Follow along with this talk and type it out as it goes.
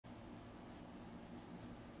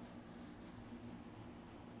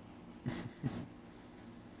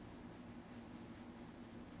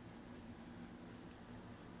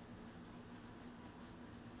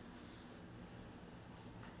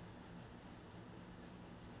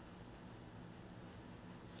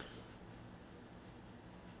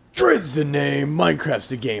Dread's the name, Minecraft's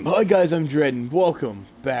the game. Hi guys, I'm Dread and welcome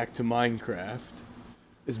back to Minecraft.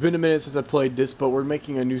 It's been a minute since I played this, but we're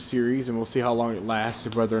making a new series and we'll see how long it lasts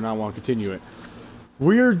and whether or not I want to continue it.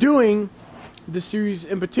 We're doing this series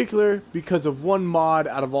in particular because of one mod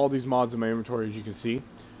out of all these mods in my inventory, as you can see.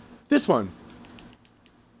 This one.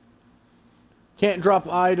 Can't drop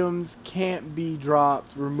items, can't be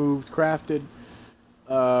dropped, removed, crafted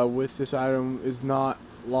with this item is not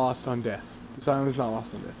lost on death. This item is not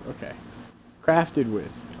lost on death. Okay. Crafted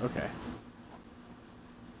with. Okay.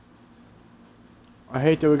 I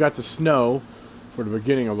hate that we got the snow for the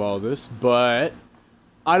beginning of all this, but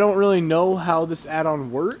I don't really know how this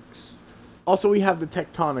add-on works. Also, we have the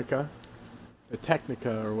Techtonica, the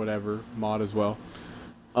Technica or whatever mod as well.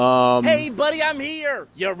 Hey, buddy, I'm here.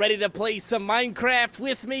 You ready to play some Minecraft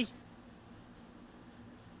with me?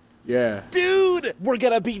 Yeah. Dude, we're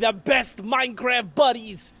gonna be the best Minecraft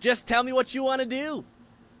buddies. Just tell me what you want to do.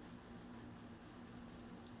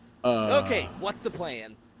 Okay, what's the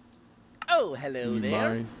plan? Oh, hello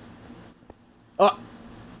there.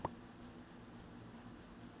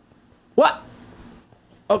 What?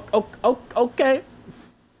 Oh, okay.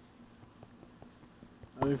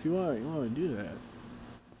 I mean, if you want to do that.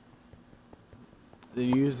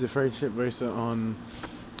 Then use the friendship bracelet on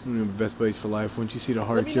the best buddies for life. Once you see the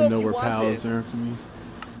hearts, you'll know we're pals. Let me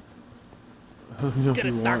know Get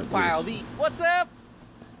a stockpile. What's up?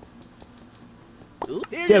 Ooh,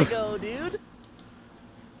 here you go, dude.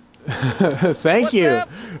 Thank you. Up?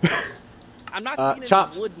 I'm not seeing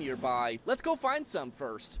Chops. any wood nearby. Let's go find some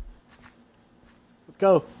first. Let's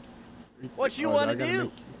go. What you want to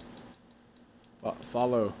do?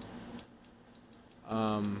 Follow.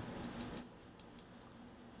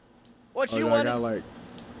 What you want to like...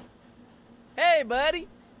 Hey, buddy.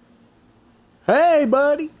 Hey,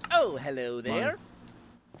 buddy. Oh, hello there.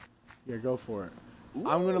 Yeah, go for it. Ooh.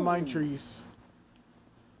 I'm gonna mine trees.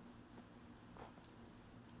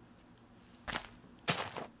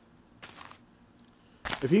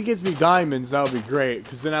 If he gets me diamonds, that would be great,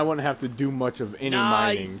 because then I wouldn't have to do much of any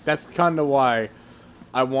mining. That's kind of why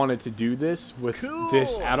I wanted to do this with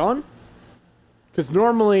this add-on. Because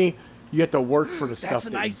normally, you have to work for the stuff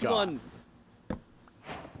that you got. One.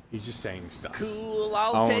 He's just saying stuff. Cool,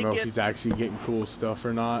 I don't know if he's actually getting cool stuff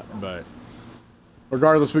or not, but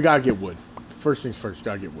regardless, we gotta get wood. First things first,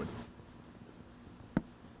 gotta get wood.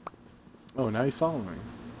 Oh, now he's following me.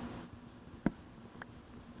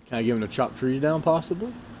 Can I give him to chop trees down,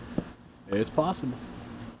 possibly? It's possible.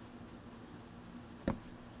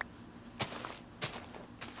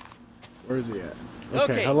 Where is he at?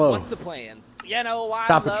 Okay, hello. What's the plan? You know, I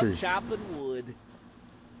love chopping wood.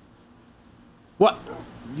 What?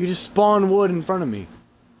 You just spawned wood in front of me.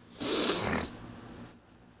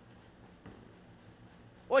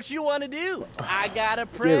 What you want to do? I got a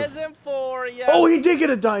present for you. Oh, he did get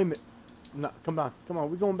a diamond. No, come on. Come on.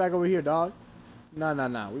 We're going back over here, dog. Nah.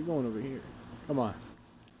 We're going over here. Come on.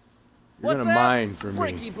 You're going to mine for me.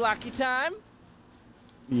 Bricky blocky time?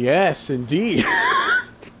 Yes, indeed.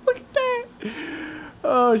 Look at that.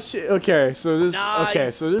 Oh shit. Okay, so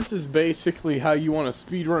this is basically how you want to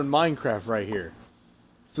speedrun Minecraft right here.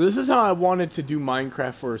 So this is how I wanted to do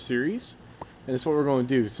Minecraft for a series, and that's what we're going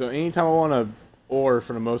to do. So anytime I want to ore,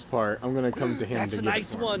 for the most part, I'm going to come to him to get it.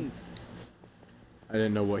 That's a nice one. I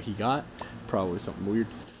didn't know what he got. Probably something weird.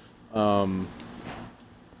 Gonna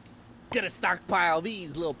stockpile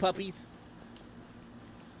these little puppies.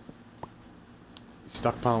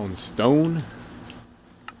 Stockpiling stone.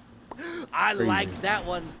 I like that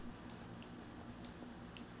one.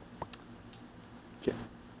 Okay.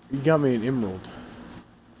 You got me an emerald.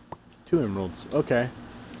 2 emeralds. Okay.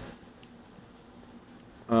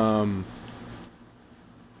 I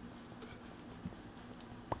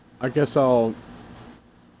guess I'll...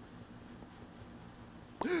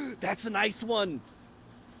 That's a nice one.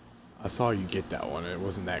 I saw you get that one. It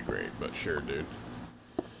wasn't that great, but sure, dude.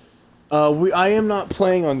 I am not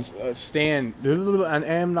planning on I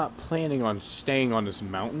am not planning on staying on this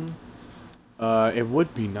mountain. It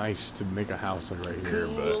would be nice to make a house like right here,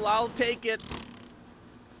 but I'll take it.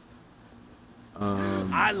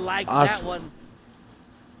 I like that one.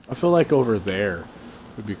 I feel like over there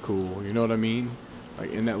would be cool. You know what I mean?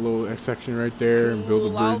 Like in that little section right there, and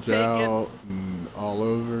build a bridge out and all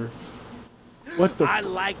over. What the? I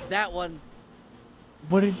like that one.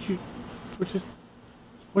 What did you?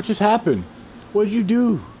 What just happened? What did you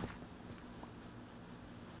do?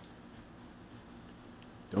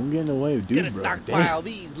 Don't get in the way of dude, bro. Gonna stockpile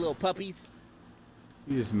these little puppies.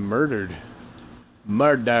 You just murdered.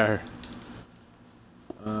 Murder.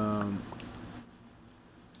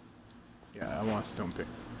 Yeah, I want a stone pick.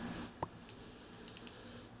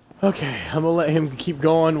 Okay, I'm gonna let him keep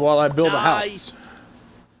going while I build a Nice. house.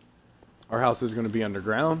 Our house is gonna be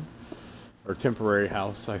underground, or temporary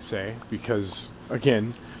house, I say, because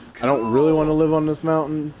again, I don't really want to live on this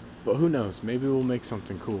mountain, but who knows? Maybe we'll make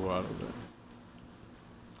something cool out of it.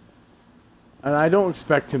 And I don't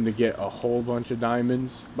expect him to get a whole bunch of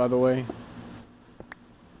diamonds, by the way.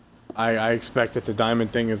 I expect that the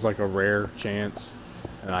diamond thing is like a rare chance,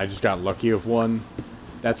 and I just got lucky with one.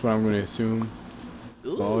 That's what I'm going to assume.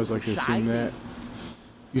 Ooh, I always like to assume shiny. that.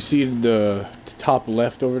 You see the top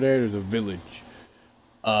left over there? There's a village.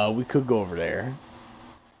 We could go over there.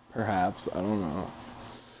 Perhaps. I don't know.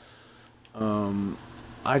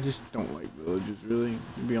 I just don't like villages, really,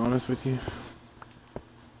 to be honest with you.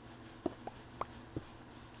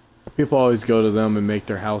 People always go to them and make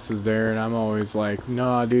their houses there, and I'm always like,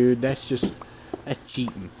 nah, dude, that's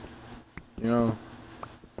cheating. You know?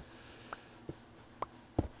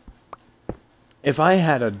 If I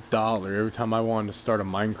had $1 every time I wanted to start a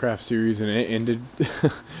Minecraft series and it ended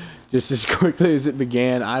just as quickly as it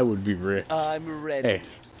began, I would be rich. I'm ready. Hey.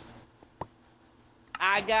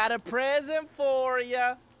 I got a present for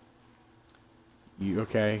you. You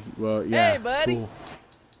okay? Well, yeah. Hey, buddy. Cool.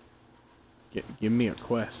 Give me a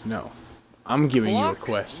quest. No. I'm giving you a Block,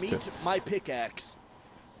 quest. meet my pickaxe.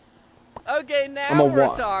 Okay, now I'm a we're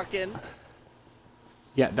wa- talking.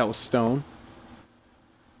 Yeah, that was stone.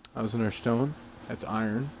 That was another stone. That's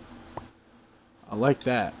iron. I like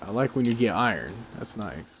that. I like when you get iron. That's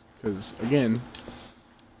nice. Because, again,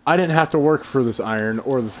 I didn't have to work for this iron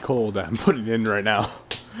or this coal that I'm putting in right now.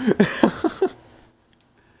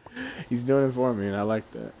 He's doing it for me, and I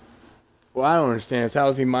like that. Well, I don't understand is how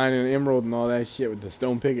is he mining an emerald and all that shit with the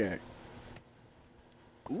stone pickaxe?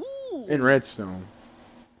 Ooh. And redstone.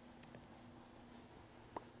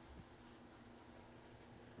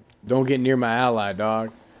 Don't get near my ally,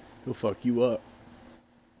 dog. He'll fuck you up.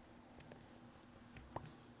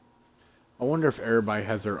 I wonder if everybody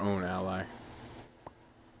has their own ally.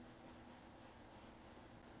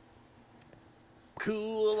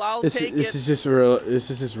 Cool, I'll This take is it.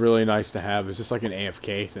 just really nice to have. It's just like an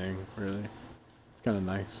AFK thing, really. It's kind of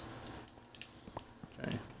nice.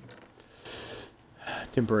 Okay.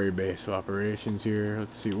 Temporary base of operations here.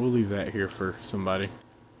 Let's see. We'll leave that here for somebody.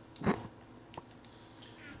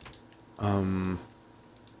 Do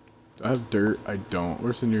I have dirt? I don't.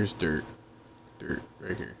 Where's the nearest dirt? Dirt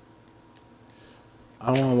right here.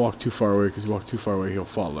 I don't want to walk too far away because walk too far away he'll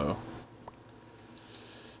follow.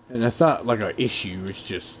 And that's not like an issue. It's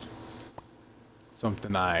just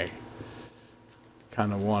something I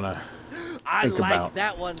kind of want to I think like about.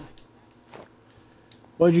 that one.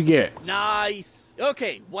 What'd you get? Nice.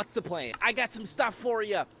 Okay, what's the plan? I got some stuff for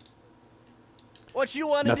you. What you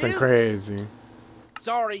want to do? Nothing crazy.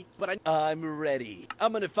 Sorry, but I'm ready.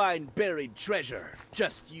 I'm gonna find buried treasure.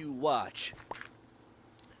 Just you watch.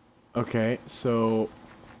 Okay, so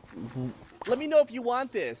Let me know if you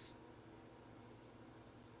want this.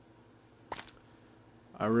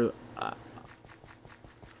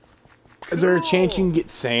 is there a chance you Cool. can get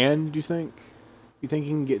sand, do you think? You think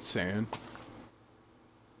you can get sand?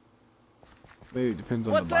 Maybe it depends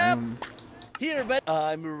on What's the up? biome. Here, but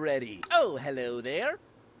I'm ready. Oh, hello there.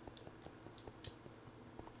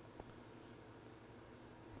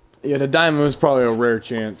 Yeah, the diamond was probably a rare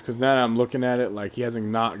chance, because now that I'm looking at it, like, he hasn't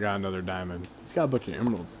not got another diamond. He's got a bunch of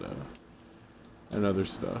emeralds, though. And other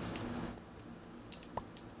stuff.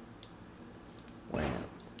 Wham.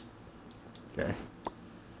 Okay.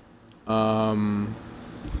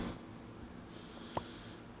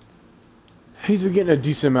 He's been getting a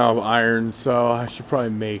decent amount of iron, so I should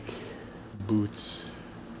probably make boots.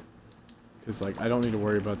 Because, like, I don't need to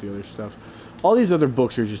worry about the other stuff. All these other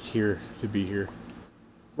books are just here to be here.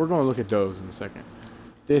 We're going to look at those in a second.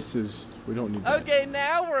 This is... we don't need that. Okay,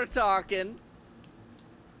 now we're talking.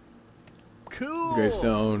 Cool.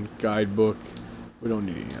 Gravestone, guidebook. We don't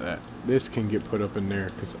need any of that. This can get put up in there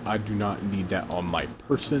because I do not need that on my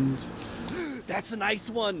persons. That's a nice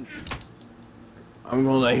one. I'm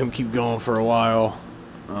going to let him keep going for a while.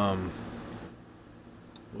 We'll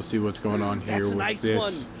see what's going on here That's a with nice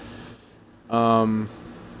this.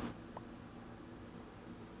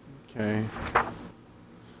 Okay.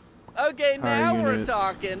 Okay, now we're units.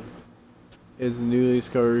 talking. Is the newly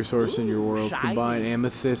discovered resource in your Ooh, worlds. shiny. Combine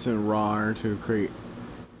amethyst and raw to create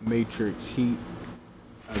matrix heat.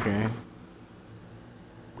 Okay.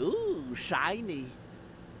 Ooh, shiny.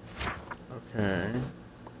 Okay.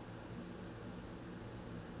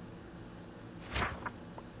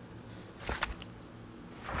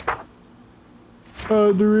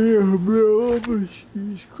 The real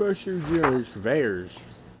crusher conveyors.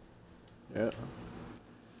 Yeah.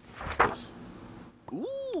 Yes.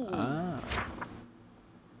 Ooh. Ah.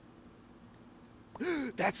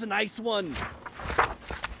 That's a nice one.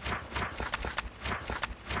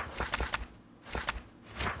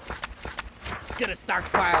 Gonna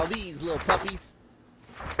stockpile these little puppies.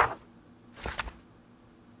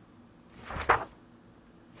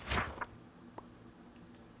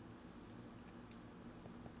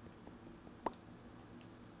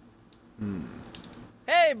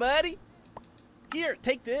 Hey, buddy. Here,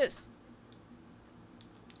 take this.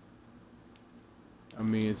 I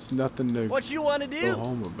mean, it's nothing to What you want to go do?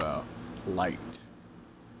 home about. Light.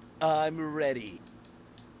 I'm ready.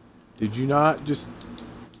 Did you not just...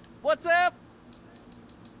 What's up?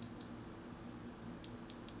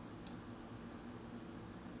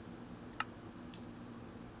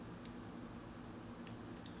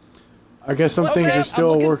 I guess some things Okay, are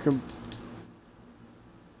still I'm looking- working...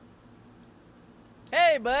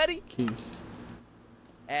 Hey, buddy. Key.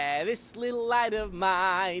 This little light of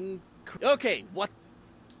mine. Okay, what?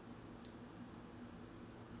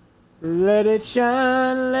 Let it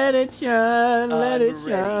shine, let it shine, let it I'm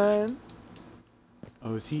ready. shine.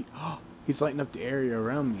 Oh, is he? Oh, he's lighting up the area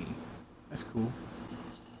around me. That's cool.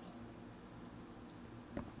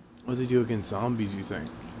 What does he do against zombies, you think?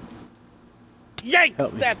 Help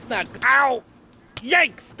Yikes! me. That's not. Ow!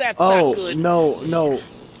 Yikes! That's Oh, not good. no.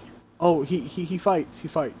 Oh, he fights. He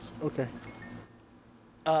fights. Okay.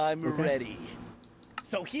 I'm Okay. ready.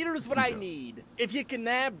 So here's what I Seems up. need. If you can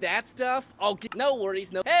nab that stuff, I'll get. No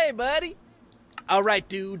worries. No. Hey, buddy. All right,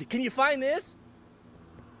 dude. Can you find this?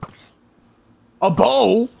 A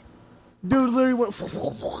bow? Dude literally went...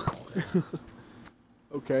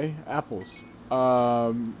 Okay, apples.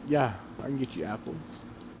 Yeah, I can get you apples.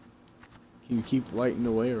 Can you keep lighting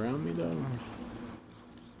the way around me, though?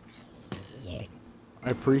 I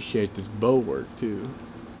appreciate this bow work, too.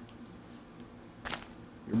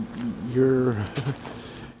 Your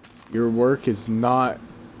your work is not,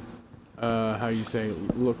 how you say,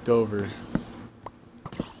 looked over.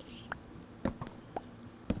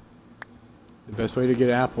 The best way to get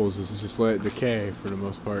apples is to just let it decay for the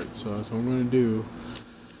most part. So that's what I'm gonna do.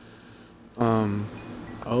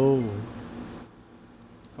 Oh.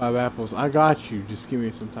 5 apples. I got you. Just give me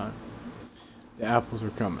some time. The apples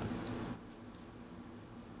are coming.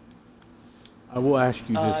 I will ask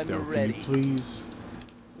you this I'm though. ready. Can you please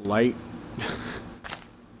light?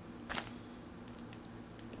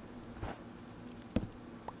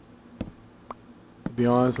 To be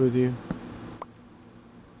honest with you.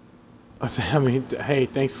 I mean, hey,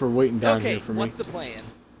 thanks for waiting down Okay, here for me. what's the plan?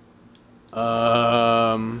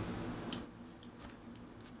 I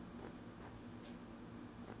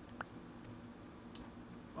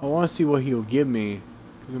want to see what he'll give me,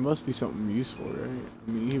 because it must be something useful, right?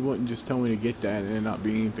 I mean, he wouldn't just tell me to get that and it not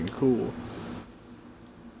be anything cool.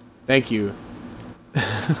 Thank you.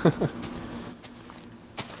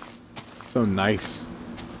 So nice.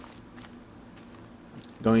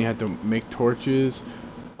 Don't even have to make torches.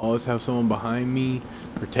 Always have someone behind me,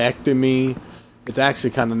 protecting me. It's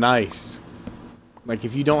actually kind of nice. Like,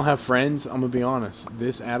 if you don't have friends, I'm gonna be honest,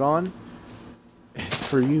 this add-on is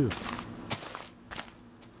for you.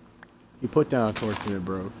 You put down a torch and it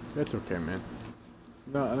broke. That's okay, man.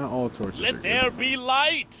 Not all torches are Let good. there be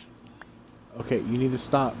light. Okay, you need to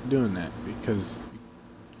stop doing that because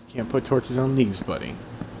you can't put torches on leaves, buddy.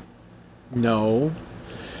 No.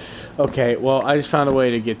 Okay, well, I just found a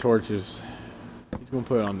way to get torches. He's gonna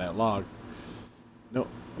put it on that log. Nope.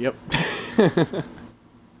 Yep.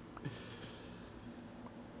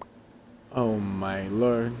 Oh my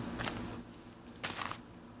lord.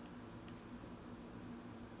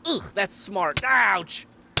 Ugh, that's smart. Ouch!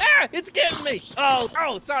 Ah, it's getting me.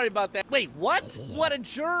 Oh, sorry about that. Wait, what? What a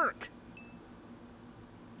jerk.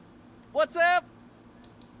 What's up?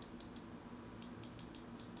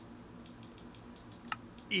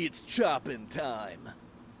 It's chopping time.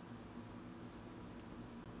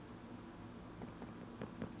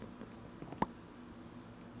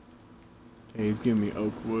 Okay, he's giving me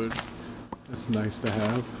oak wood. That's nice to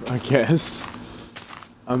have, I guess.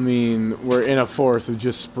 I mean, we're in a forest of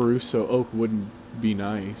just spruce, so oak wouldn't be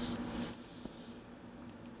nice.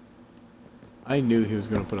 I knew he was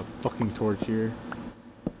gonna put a fucking torch here.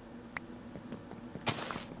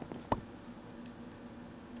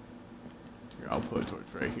 Here, I'll put a torch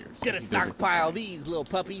right here. so Gonna he doesn't- stockpile these little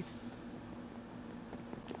puppies.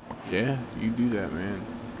 Yeah, you do that, man.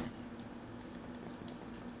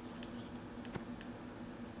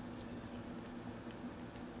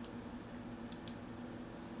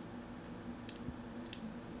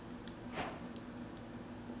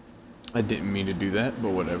 I didn't mean to do that, but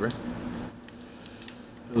whatever.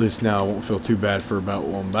 At least now I won't feel too bad for about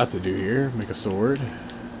what I'm about to do here. Make a sword.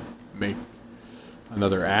 Make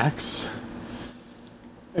another axe.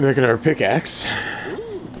 And make another pickaxe.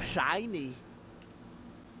 Ooh, shiny.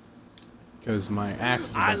 Because my axe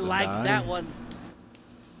is about to like die. that one.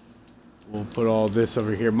 We'll put all this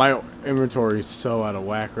over here. My inventory is so out of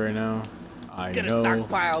whack right now. I Gonna know.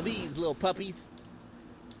 stockpile these little puppies.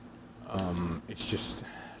 It's just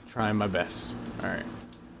trying my best. Alright.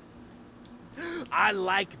 I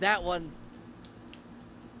like that one.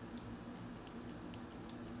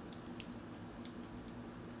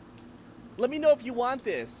 Let me know if you want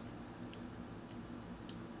this.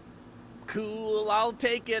 Cool, I'll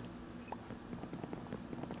take it.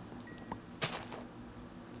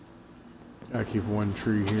 Gotta keep one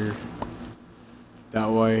tree here. That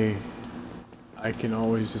way, I can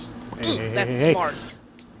always just. Hey, That's hey. smarts.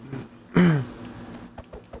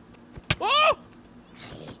 Oh!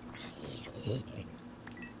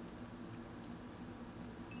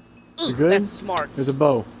 You good? That's smarts. There's a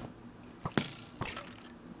bow.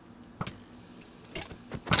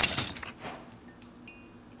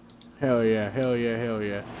 Hell yeah, hell yeah, hell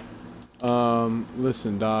yeah.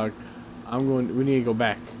 Listen, dog. We need to go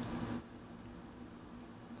back.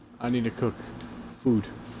 I need to cook food.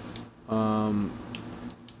 I'll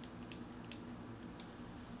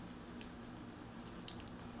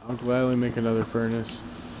gladly make another furnace.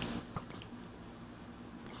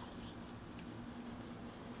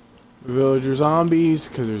 Villager zombies,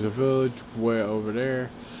 because there's a village way over there.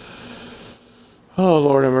 Oh,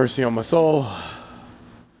 Lord have mercy on my soul.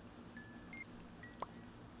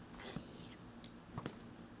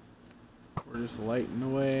 We're just lighting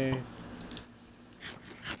away.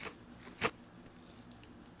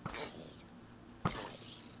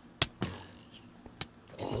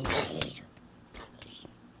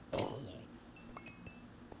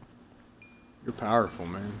 You're powerful,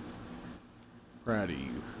 man. Proud of you.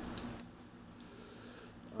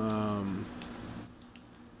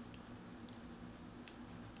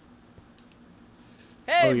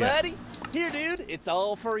 Hey, Oh, yeah. buddy. Here, dude. It's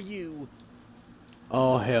all for you.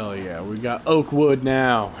 Oh, hell yeah. We got oak wood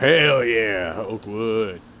now. Hell yeah. Oak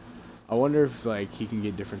wood. I wonder if, like, he can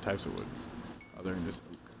get different types of wood other than just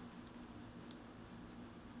oak.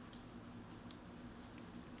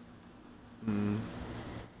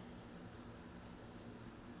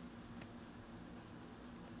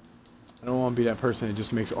 I don't want to be that person that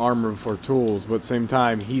just makes armor for tools, but at the same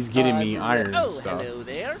time, he's getting me iron and stuff. Hello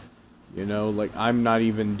there. You know, like, I'm not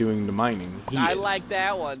even doing the mining. I is. like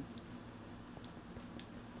that one.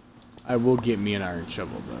 I will get me an iron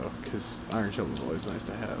shovel, though, because iron shovel is always nice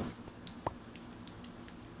to have.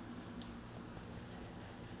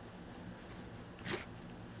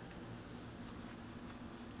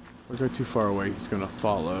 If I go too far away, he's going to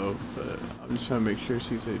follow, but I'm just trying to make sure,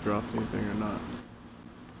 see if they dropped anything or not.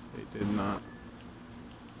 They did not.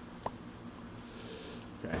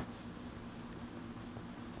 Okay.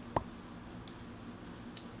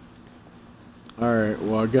 Alright,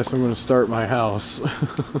 well, I guess I'm going to start my house.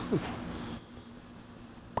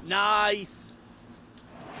 Nice.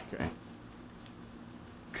 Okay.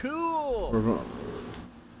 Cool. We're going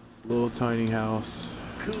little tiny house.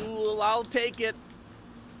 Cool, I'll take it.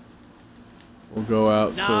 We'll go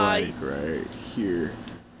out Nice. to, like, right here.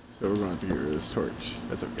 So we're going to have to get rid of this torch.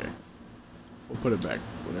 That's okay. We'll put it back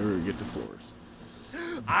whenever we get to floors.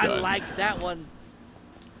 I Done. like that one.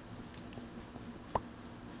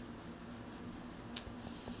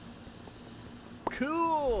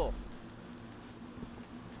 Cool.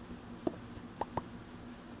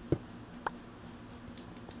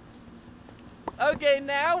 Okay,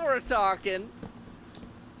 now we're talking.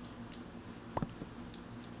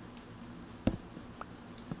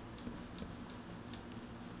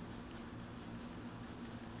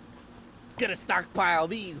 Gonna stockpile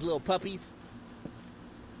these little puppies.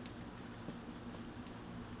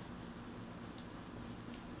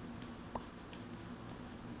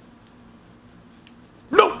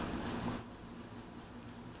 No!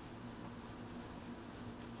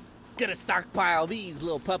 Gonna stockpile these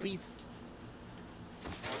little puppies.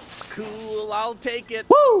 Cool, I'll take it.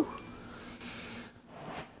 Woo!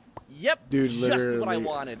 Yep, Dude, just what I literally,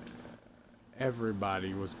 wanted.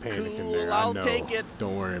 Everybody was panicking Cool, there. I I'll know. take it.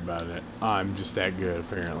 Don't worry about it. I'm just that good,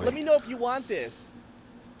 apparently. Let me know if you want this.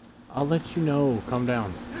 I'll let you know. Calm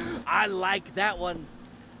down. I like that one.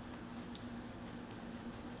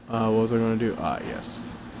 What was I going to do? Ah, yes.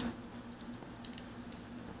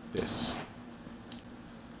 This.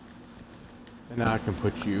 And now I can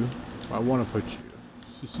put you where I want to put you.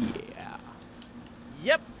 Yeah.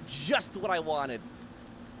 Yep, just what I wanted.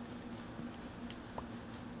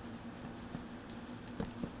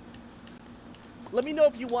 Let me know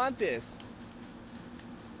if you want this.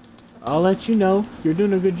 I'll let you know. You're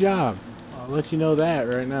doing a good job. I'll let you know that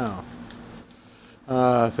right now.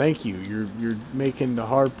 Thank you. You're making the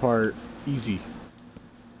hard part easy.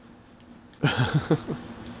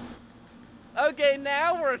 Okay,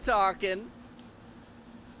 now we're talking.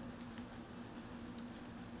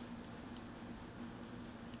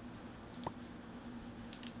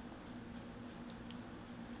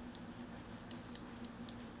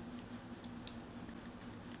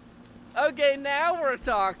 Okay, now we're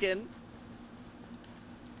talking.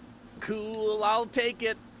 Cool, I'll take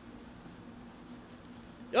it.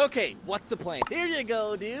 Okay, what's the plan? Here you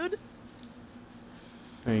go, dude.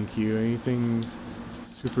 Thank you. Anything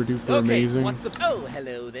super duper Okay, amazing? what's the... Oh,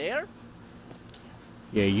 hello there.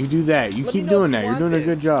 Yeah, you do that. You Let keep me know doing if you that. You're want doing a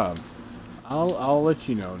good this. job. I'll let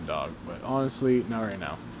you know, dog. But honestly, not right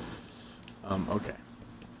now. Okay.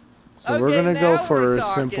 So we're Okay, gonna go now for we're a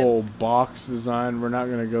talking. simple box design. We're not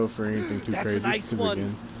gonna go for anything too That's a crazy nice to one.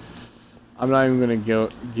 begin. I'm not even gonna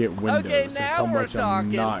get windows. Okay, That's now how we're much I'm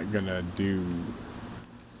talking. not gonna do.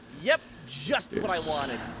 Yep, just what I This.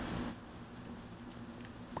 wanted.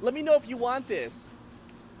 Let me know if you want this.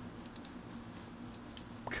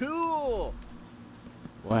 Cool.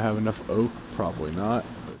 Will I have enough oak? Probably not,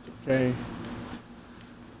 but it's okay.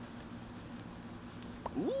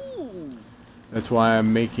 Ooh. That's why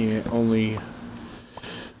I'm making it only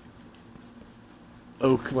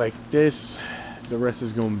oak like this. The rest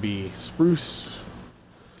is going to be spruce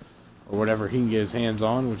or whatever he can get his hands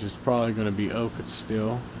on, which is probably going to be oak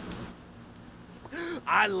still.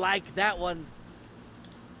 I like that one.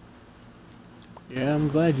 Yeah, I'm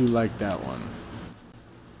glad you like that one.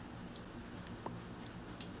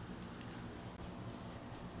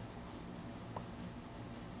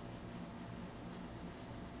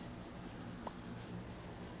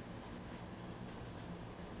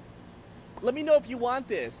 Let me know if you want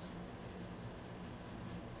this.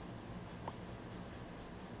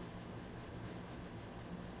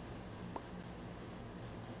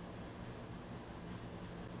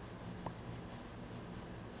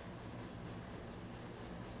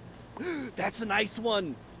 That's a nice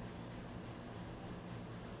one.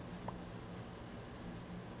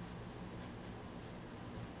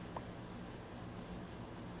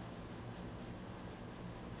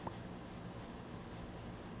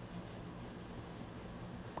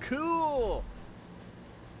 Cool.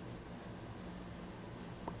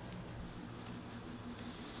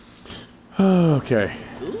 Okay.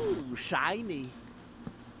 Ooh, shiny.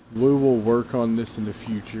 We will work on this in the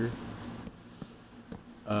future.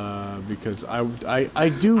 Because I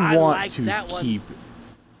do I want like to that one. keep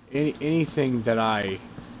anything that I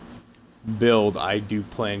build. I do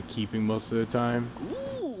plan keeping most of the time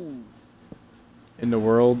Ooh. in the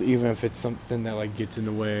world, even if it's something that like gets in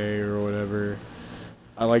the way or whatever.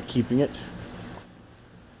 I like keeping it.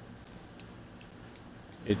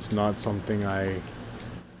 It's not something I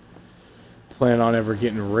plan on ever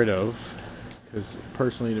getting rid of, because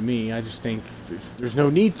personally to me, I just think there's no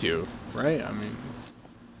need to, right? I mean.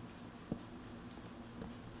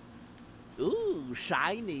 Ooh,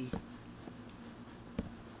 shiny.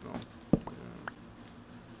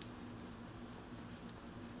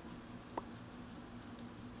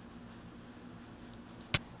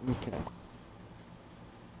 Okay.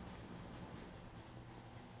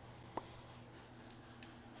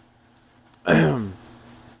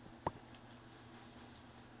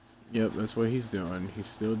 Yep, that's what he's doing. He's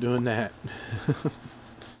still doing that.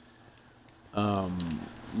 Yeah,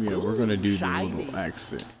 we're gonna do the shiny. little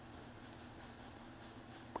accent.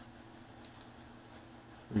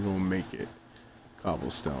 We're gonna make it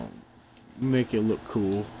cobblestone. Make it look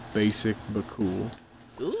cool. Basic, but cool.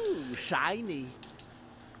 Ooh, shiny.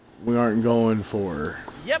 We aren't going for...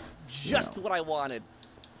 Yep, just what I wanted.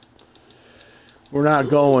 We're not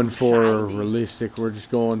going for shiny. realistic. We're just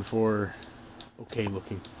going for okay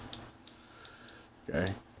looking.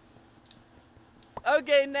 Okay.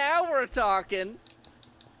 Okay, now we're talking.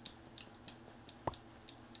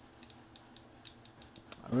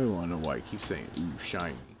 I really want to know why I keep saying ooh,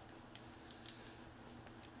 shiny.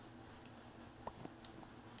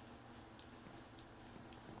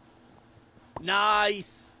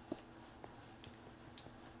 Nice.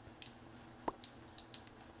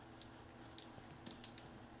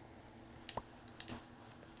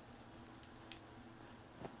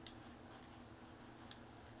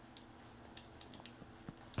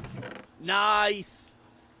 Nice.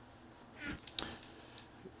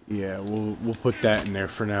 Yeah, we'll put that in there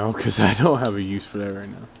for now, because I don't have a use for that right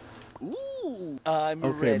now. Ooh, I'm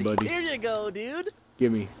Okay, ready. buddy. Here you go, dude.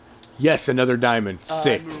 Give me. Yes, another diamond.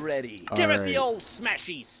 Sick. I'm ready. All Give it right. the old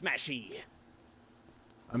smashy smashy.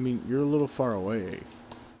 I mean, you're a little far away.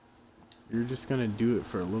 You're just gonna do it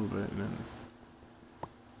for a little bit and then...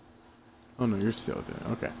 Oh no, you're still doing it.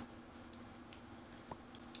 Okay.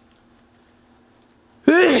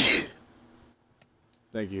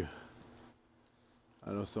 Thank you.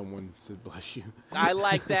 I know someone said bless you. I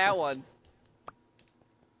like that one.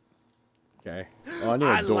 Okay. Oh, I need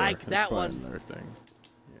a door. I like That's that probably one. another thing.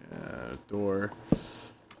 Yeah, a door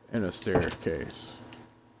and a staircase.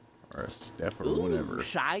 Or a step or Ooh, whatever.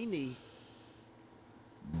 Shiny.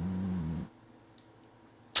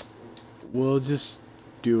 We'll just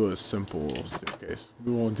do a simple staircase.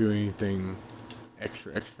 We won't do anything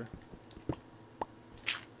extra.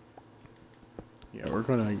 Yeah, we're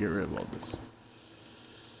gonna get rid of all this.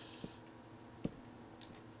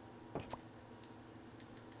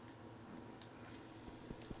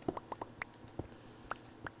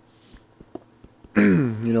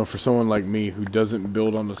 You know, for someone like me who doesn't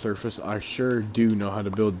build on the surface, I sure do know how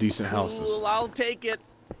to build decent houses. Cool, I'll take it.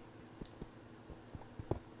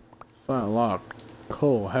 Found a lot of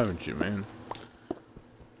coal, haven't you, man?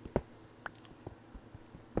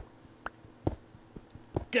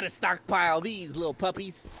 Gonna stockpile these little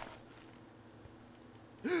puppies.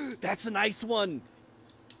 That's a nice one.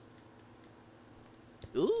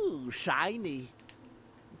 Ooh, shiny.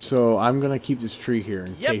 So I'm gonna keep this tree here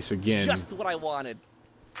in Yep, case again just what I wanted.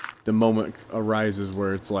 the moment arises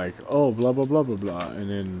where it's like, oh, blah blah blah blah blah, and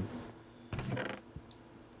then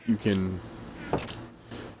you can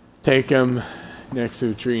take him next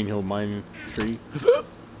to a tree and he'll mine a tree.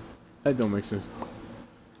 That don't make sense.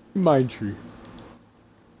 Mine tree.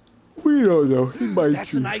 We don't know. He mine That's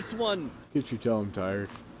tree. a nice one. Can't you tell I'm tired?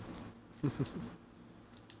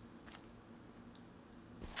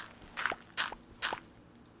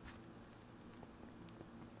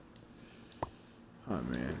 Oh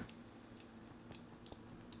man.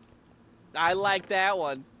 I like that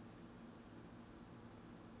one.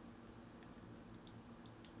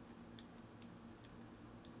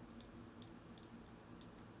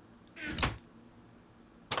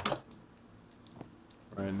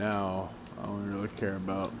 Right now, I don't really care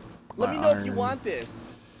about Let my me know if you iron want this.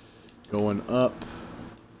 going up,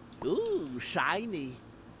 Ooh, shiny.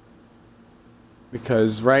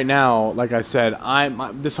 because right now, like I said,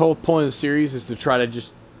 this whole point of the series is to try to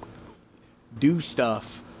just do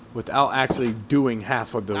stuff without actually doing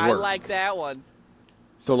half of the work. I like that one.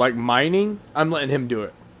 So like mining, I'm letting him do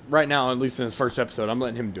it. Right now, at least in his first episode, I'm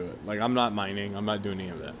letting him do it. Like, I'm not mining, I'm not doing any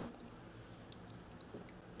of that.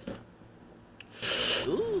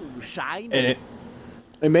 Ooh, shiny. And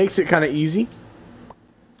it makes it kind of easy,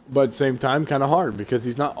 but at the same time kind of hard, because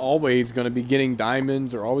he's not always going to be getting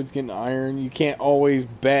diamonds or always getting iron. You can't always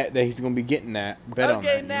bet that he's going to be getting that. Bet on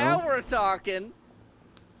that, Okay, now you know? we're talking.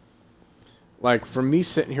 Like, for me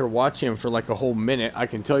sitting here watching him for like a whole minute, I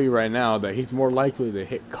can tell you right now that he's more likely to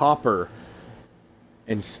hit copper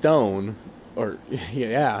and stone, or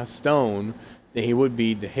yeah, stone, than he would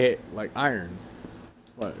be to hit like iron.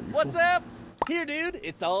 What's up? Here, dude,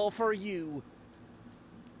 it's all for you.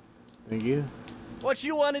 Thank you. What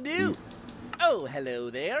you want to do? Oh,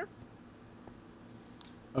 hello there.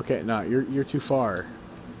 Okay, nah, you're too far.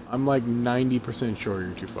 I'm like 90% sure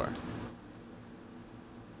you're too far.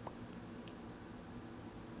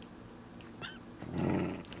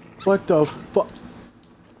 What the fuck?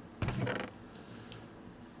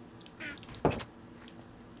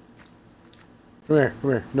 Come here,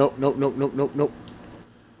 come here. Nope, nope, nope, nope, nope, nope.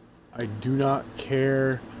 I do not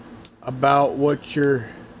care about what your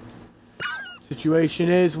situation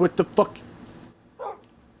is. What the fuck?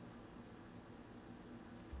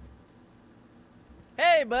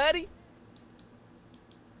 Hey, buddy.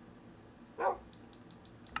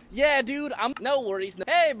 Yeah, dude, no worries.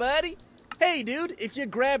 Hey, buddy. Hey, dude, if you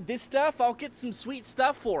grab this stuff, I'll get some sweet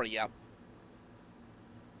stuff for you.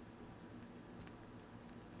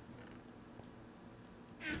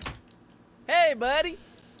 Hey, buddy.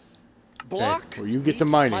 Block. Okay, well, you get the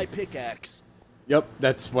mining. My pickaxe. Yep,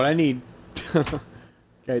 that's what I need.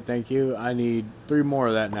 Okay, thank you. I need 3 more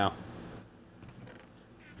of that now.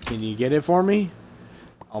 Can you get it for me?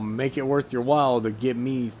 I'll make it worth your while to give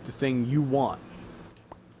me the thing you want.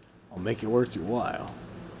 I'll make it worth your while.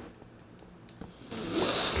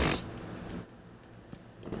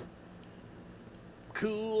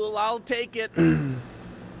 Cool, I'll take it.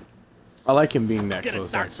 I like him being that Gonna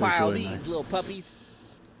close, actually. It's stockpile really these nice. little puppies.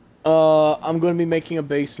 I'm going to be making a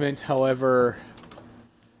basement. However,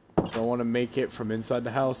 do I want to make it from inside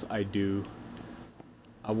the house? I do.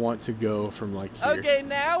 I want to go from like here. Okay,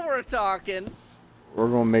 now we're talking. We're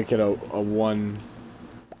going to make it a one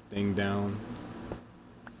thing down.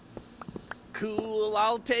 Cool,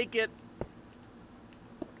 I'll take it.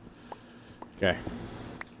 Okay.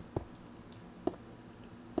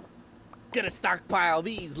 Gonna stockpile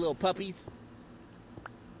these little puppies.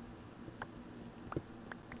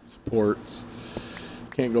 Supports.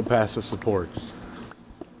 Can't go past the supports.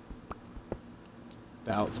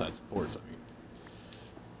 The outside supports, I mean.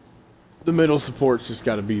 The middle supports just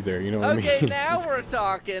gotta be there, you know what I mean? Okay, now we're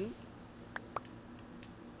talking.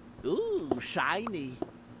 Ooh, shiny.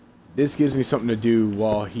 This gives me something to do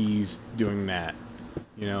while he's doing that.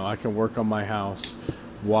 You know, I can work on my house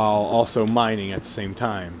while also mining at the same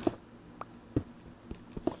time.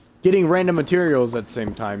 Getting random materials at the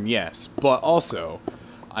same time, yes. But also,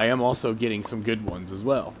 I am also getting some good ones as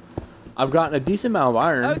well. I've gotten a decent amount of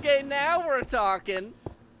iron. Okay, now we're talking.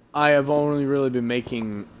 I have only really been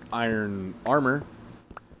making iron armor.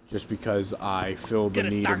 Just because I feel the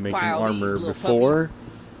need of making armor before.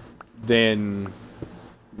 Than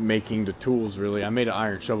making the tools, really. I made an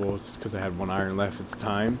iron shovel because I had 1 iron left at the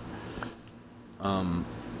time.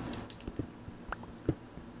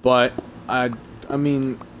 But I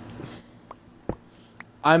mean,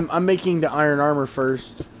 I'm making the iron armor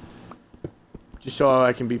first, just so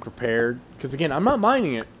I can be prepared. Because again, I'm not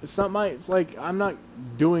mining it. It's not my. It's like I'm not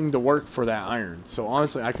doing the work for that iron. So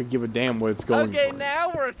honestly, I could give a damn what it's going for. Okay,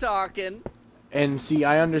 now we're talking. And see,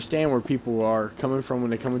 I understand where people are coming from when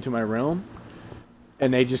they come into my realm,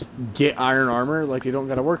 and they just get iron armor like they don't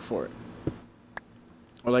gotta work for it,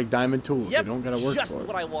 or like diamond tools. Yep, they don't gotta work for it. Just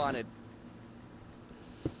what I wanted.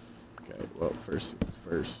 Okay, well, first things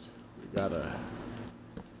first, we gotta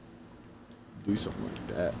do something like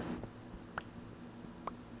that.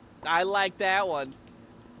 I like that one.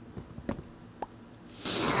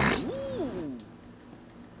 Ooh.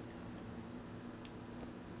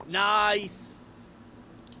 Nice.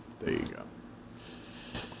 There you go.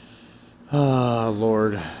 Ah,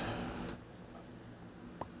 Lord.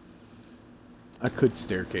 I could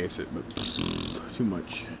staircase it, but too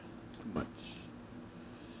much. Too much.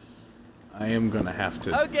 I am gonna have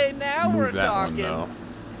to okay, now move we're that talking. one, though.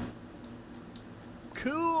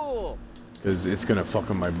 Cool. Because it's gonna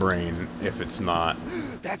fuck up my brain if it's not.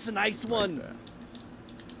 That's a nice one. Like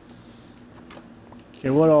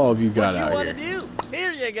okay, what all have you got what you out wanna here? do?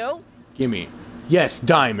 Here you go. Gimme. Yes,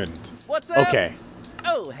 diamond. What's up? Okay.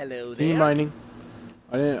 Oh, hello there. Continue mining.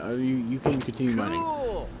 I didn't. You can continue mining.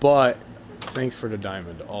 Cool. But thanks for the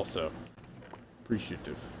diamond also.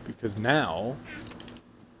 Appreciative. Because now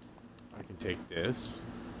I can take this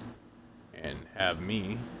and have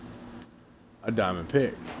me a diamond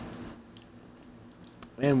pick.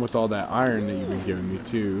 And with all that iron that you've been giving me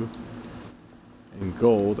too, and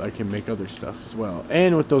gold, I can make other stuff as well.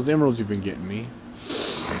 And with those emeralds you've been getting me,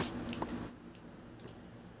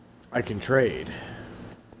 I can trade.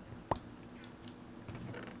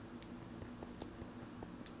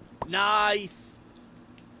 Nice.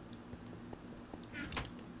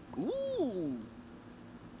 Ooh.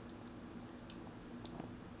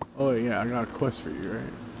 Oh yeah, I got a quest for you,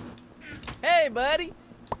 right? Hey, buddy.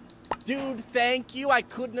 Dude, thank you. I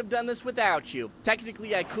couldn't have done this without you.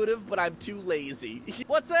 Technically, I could have, but I'm too lazy.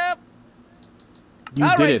 What's up? You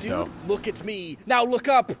All did right, it, dude. though. Look at me. Now look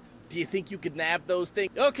up. Do you think you could nab those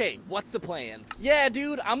things? Okay, what's the plan? Yeah,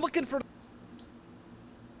 dude, I'm looking for...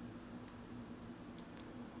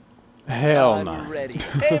 Hell no. I'm ready.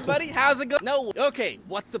 Hey, buddy, how's it going? No. Okay,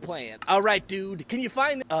 what's the plan? All right, dude. Can you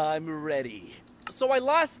find... I'm ready. So I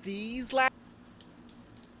lost these last...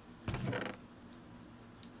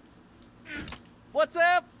 What's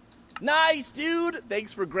up? Nice, dude.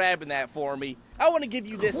 Thanks for grabbing that for me. I want to give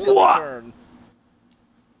you this in return.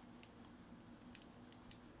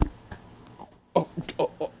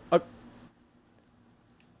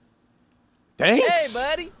 Thanks. Hey,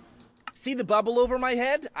 buddy. See the bubble over my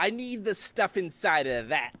head? I need the stuff inside of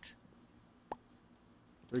that.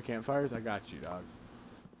 3 campfires? I got you, dog.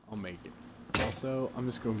 I'll make it. Also, I'm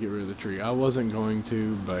just gonna get rid of the tree. I wasn't going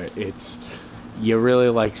to, but it's... You really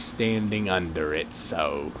like standing under it,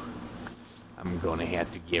 so... I'm gonna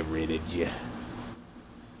have to get rid of you.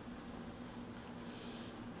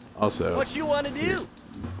 Also... What you want to do?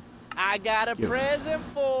 I got a present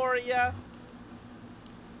for you.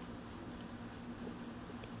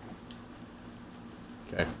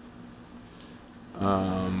 Okay.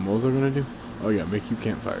 What was I gonna do? Oh yeah, make you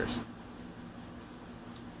campfires.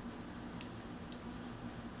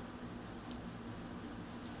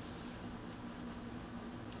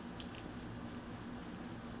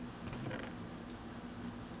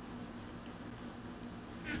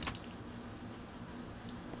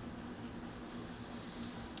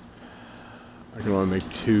 I can only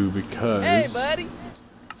make 2 because... Hey, buddy.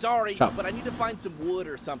 Sorry, Chop. but I need to find some wood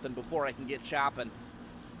or something before I can get chopping.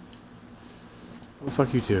 Well,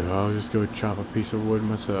 fuck you too. I'll just go chop a piece of wood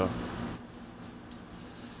myself.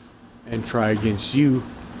 And try against you.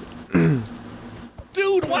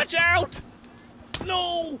 Dude, watch out!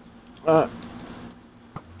 No!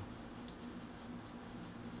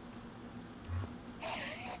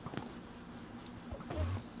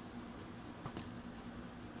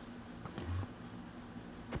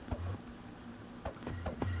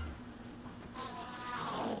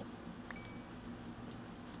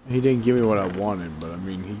 He didn't give me what I wanted, but I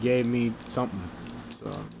mean, he gave me something.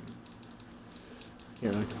 So,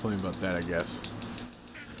 can't really complain about that, I guess.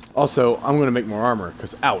 Also, I'm gonna make more armor,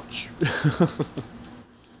 because ouch.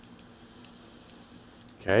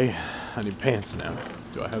 Okay, I need pants now.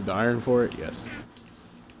 Do I have the iron for it? Yes.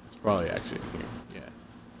 It's probably actually in here.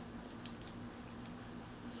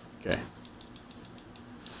 Yeah. Okay.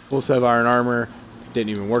 Full set of iron armor. Didn't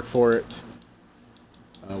even work for it.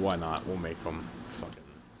 Why not? We'll make them. Fucking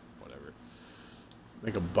whatever.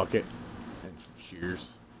 Make a bucket and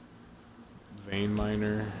shears. Vein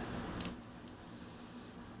miner.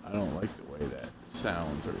 I don't like the way that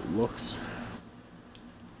sounds or looks.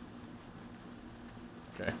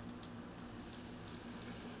 Okay.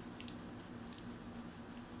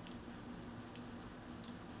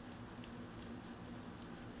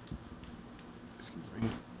 Excuse me.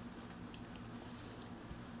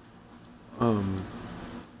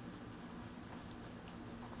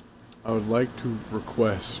 I would like to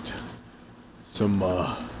request some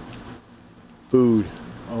food.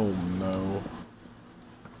 Oh no.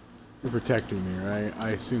 You're protecting me, right? I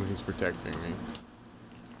assume he's protecting me.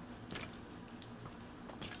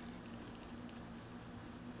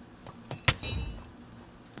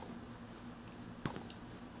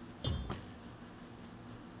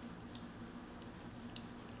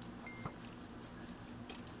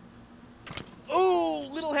 Ooh,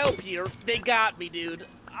 little help here. They got me, dude.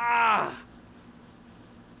 Ah!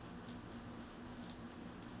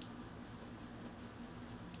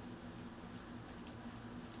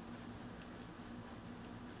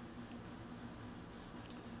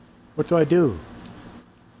 What do I do?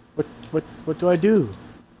 What do I do?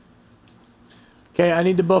 Okay, I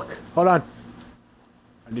need the book. Hold on.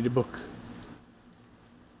 I need a book.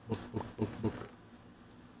 Book.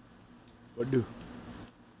 What do?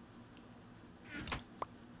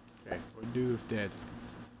 Okay, what do if dead?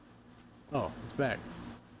 Oh, it's back.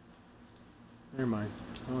 Never mind.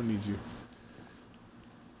 I don't need you.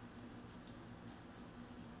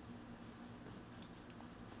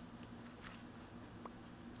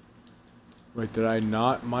 Wait, did I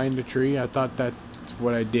not mine the tree? I thought that's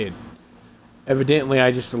what I did. Evidently,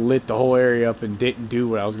 I just lit the whole area up and didn't do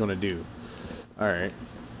what I was going to do. Alright.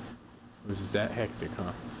 This is that hectic,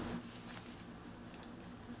 huh?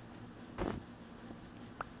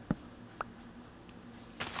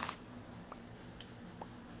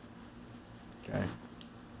 Okay.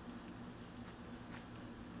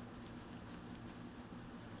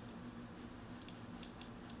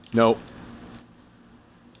 Nope.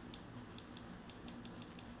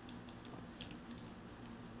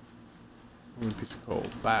 One piece of coal.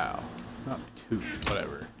 Bow. Not two.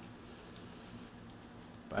 Whatever.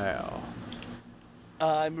 Bow.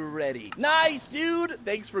 I'm ready. Nice, dude!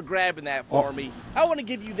 Thanks for grabbing that for me. I want to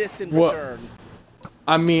give you this in return.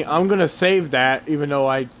 I mean, I'm gonna save that, even though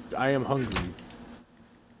I am hungry.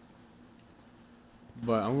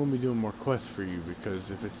 But I'm gonna be doing more quests for you,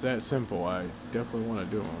 because if it's that simple, I definitely want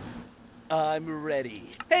to do them. I'm ready.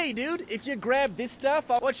 Hey, dude, if you grab this stuff,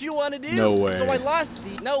 what you want to do? No way. So I lost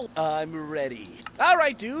the... No, I'm ready. All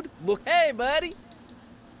right, dude. Look. Hey, buddy.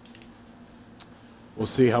 We'll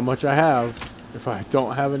see how much I have. If I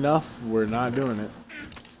don't have enough, we're not doing it.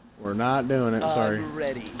 We're not doing it, sorry. I'm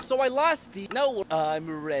ready. So I lost the... No,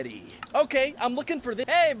 I'm ready. Okay, I'm looking for this.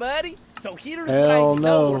 Hey, buddy. So here's what I...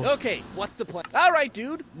 No. Okay, what's the plan? All right,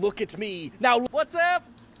 dude. Look at me. Now, what's up?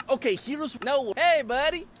 Okay, here's... No. Hey,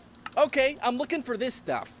 buddy. Okay, I'm looking for this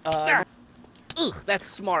stuff. Ugh, that's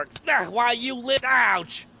smarts. Why you live?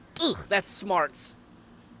 Ouch. Ugh, that's smarts.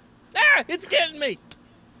 Ah, it's getting me.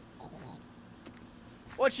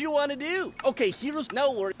 What you want to do? Okay, here's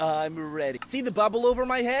no worry. I'm ready. See the bubble over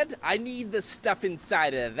my head? I need the stuff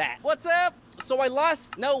inside of that. What's up? So I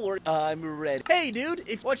lost. No worry. I'm ready. Hey, dude,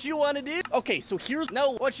 if what you want to do? Okay, so here's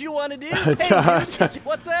no. What you want to do? Hey, dude,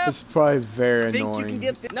 what's up? It's probably very Think annoying. you can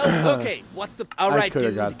get the... No. Okay. What's the? All right,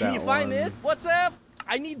 dude. Can you find this? What's up?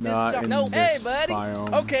 I need this stuff. No. Hey, buddy.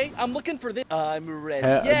 Biome. Okay, I'm looking for this. I'm ready.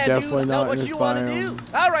 Yeah, dude. Definitely No, not what in you this want to biome.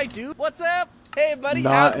 do? All right, dude. What's up? Hey, buddy.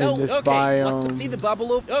 Not no, in this okay. biome. See the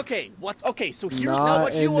bubble over? Okay. Okay. So here's Not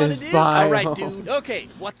what you in want to this do. All right, biome. dude. Okay.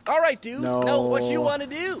 All right, dude. No. What you want to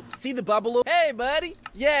do? See the bubble over? Hey, buddy.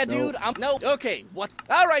 Yeah, dude. Okay.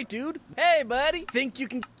 All right, dude. Hey, buddy. Think you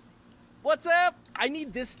can? What's up? I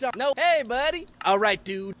need this stuff. No. Hey, buddy. All right,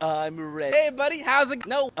 dude. I'm ready. Hey, buddy. How's it?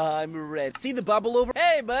 No. I'm ready. See the bubble over?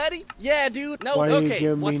 Hey, buddy. Yeah, dude. No. Why okay. you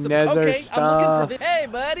give me What's the? nether Okay. stuff? I'm looking for this. Hey,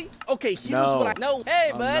 buddy. Okay. Here's what I. No.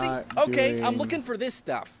 Hey, buddy. Okay. I'm doing... looking for this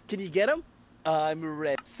stuff. Can you get him? I'm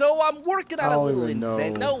ready. So I'm working on a little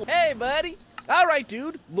invent. No. Hey, buddy. All right,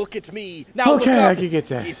 dude. Look at me. Now okay, look up. I can get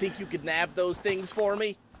that. Do you think you could nab those things for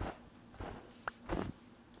me?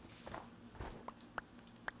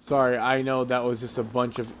 Sorry, I know that was just a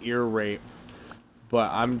bunch of ear rape,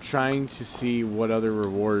 but I'm trying to see what other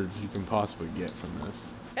rewards you can possibly get from this.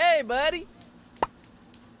 Hey, buddy.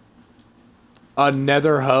 A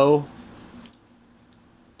nether hoe?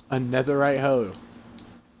 A netherite hoe.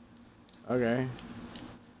 Okay.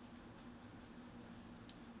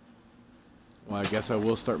 Well, I guess I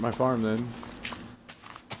will start my farm then.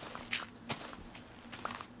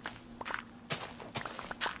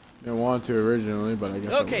 Didn't want to originally, but I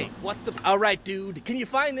guess Okay, all right, dude. Can you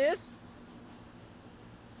find this?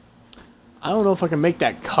 I don't know if I can make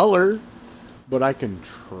that color, but I can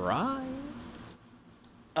try.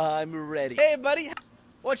 I'm ready. Hey, buddy.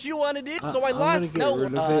 What you want to do? So I lost. No,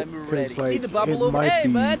 I'm ready. Like, see the bubble over? Hey,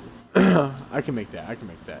 bud. I can make that. I can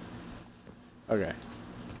make that. Okay.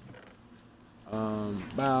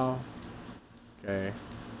 Bow. Okay.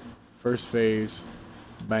 First phase.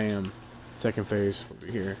 Bam. Second phase over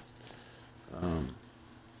here.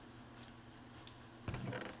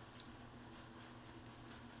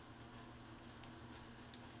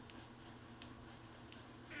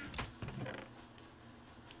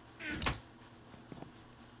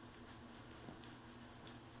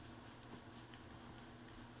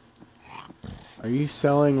 Are you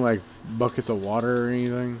selling like buckets of water or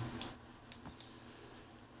anything?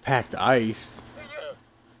 Packed ice.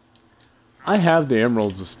 I have the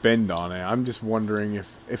emeralds to spend on it. I'm just wondering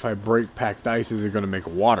if I break packed ice, is it going to make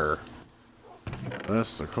water?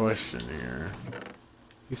 That's the question here.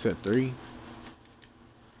 You said 3?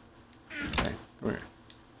 Okay, come here.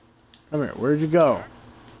 Come here. Where'd you go?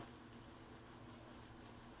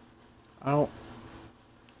 I don't...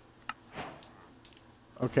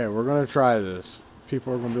 Okay, we're going to try this.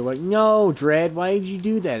 People are going to be like, no, Dread, why did you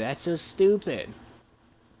do that? That's so stupid.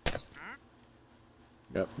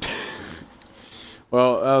 Yep.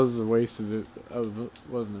 Well, that was a waste of it,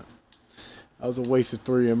 wasn't it? That was a waste of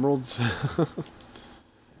 3 emeralds.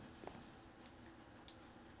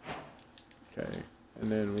 Okay,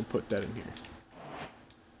 and then we'll put that in here.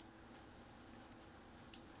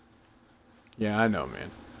 Yeah, I know,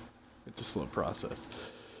 man. It's a slow process.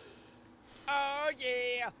 Oh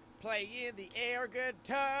yeah, playing the air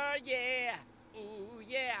guitar, yeah. Ooh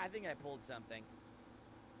yeah, I think I pulled something.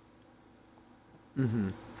 Mm-hmm.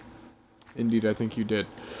 Indeed, I think you did.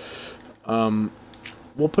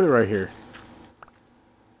 We'll put it right here.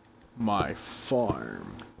 My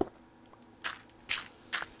farm.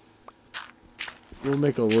 We'll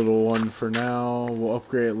make a little one for now. We'll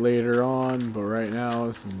upgrade it later on, but right now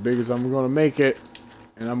it's as big as I'm going to make it,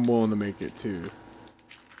 and I'm willing to make it too.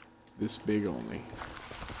 This big only.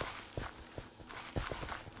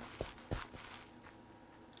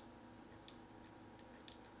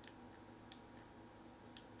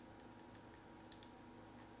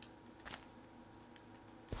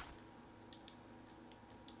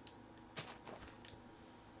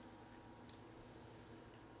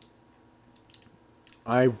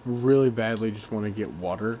 I really badly just want to get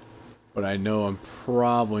water, but I know I'm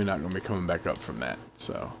probably not going to be coming back up from that,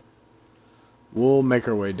 so we'll make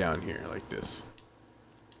our way down here like this.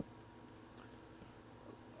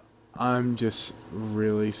 I'm just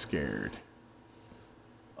really scared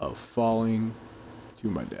of falling to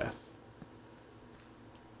my death.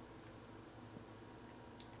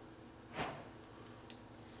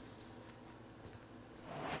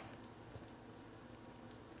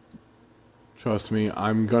 Trust me,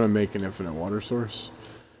 I'm gonna make an infinite water source,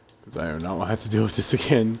 because I do not want to have to deal with this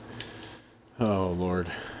again. Oh,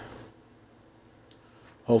 Lord.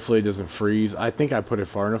 Hopefully it doesn't freeze. I think I put it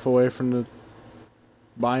far enough away from the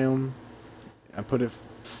biome. I put it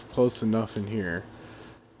close enough in here.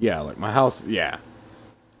 Yeah, like my house, yeah.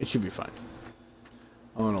 It should be fine.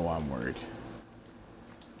 I don't know why I'm worried.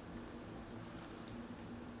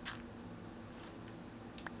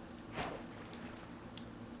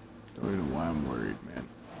 I don't know why I'm worried, man.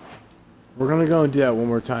 We're gonna go and do that one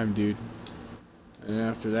more time, dude. And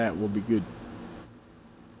after that, we'll be good.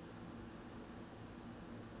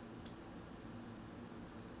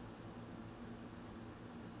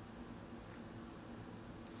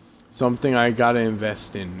 Something I gotta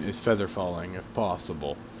invest in is feather falling, if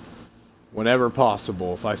possible. Whenever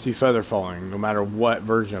possible, if I see feather falling, no matter what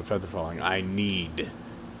version of feather falling, I need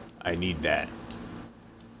that.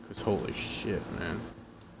 Cause holy shit, man.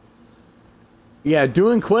 Yeah,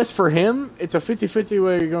 doing quests for him, it's a 50-50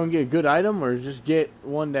 where you're gonna get a good item or just get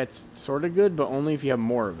one that's sort of good, but only if you have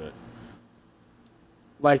more of it.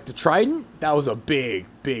 Like the Trident, that was a big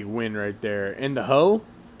win right there. And the hoe,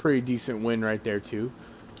 pretty decent win right there too.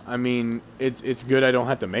 I mean, it's good I don't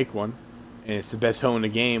have to make one. And it's the best hoe in the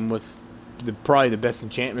game with probably the best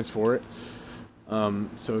enchantments for it.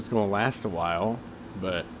 So it's gonna last a while,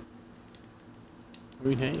 but I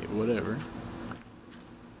mean, hey, whatever.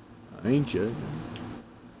 I ain't judging.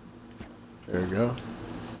 There we go.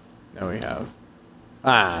 Now we have.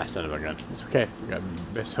 Ah, son of a gun. It's okay. We got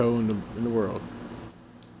best hoe in the world.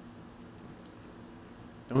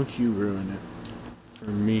 Don't you ruin it for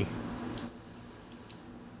me.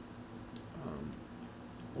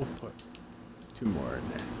 We'll put 2 more in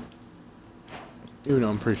there. Even though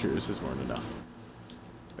I'm pretty sure this is more than enough.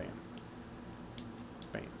 Bam.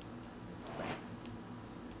 Bam. Bam.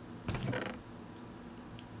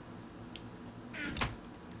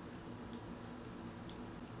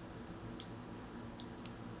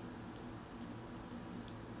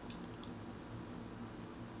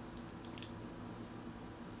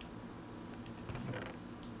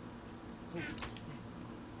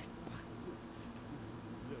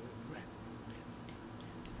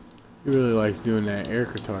 He really likes doing that air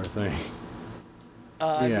guitar thing.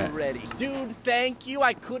 I'm ready. Dude, thank you.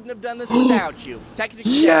 I couldn't have done this without you.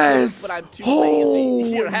 Technically, yes! I could, but I'm too lazy.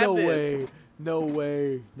 Here, have no this. Way. No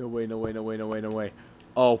way. No way, no way, no way, no way, no way.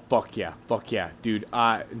 Oh, fuck yeah. Fuck yeah. Dude,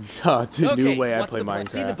 it's a new way I play Minecraft.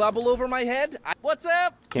 See the bubble over my head? What's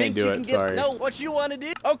up? Can't do it, sorry. No, what you want to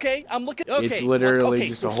do? Okay, I'm looking. Okay. It's literally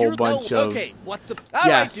just a whole bunch of... Okay, what's the...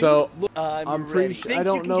 Yeah, so I'm pretty sure... I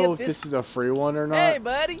don't know if this is a free one or not. Hey,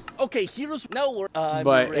 buddy. Okay, here's... No worries.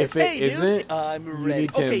 But if it isn't, I'm you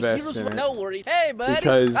need to invest in it. No worries. Hey, buddy.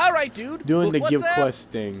 Because alright, dude. doing the give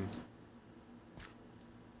quest thing...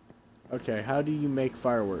 Okay, how do you make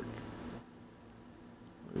firework?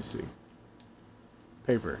 Let me see.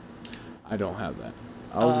 Paper. I don't have that.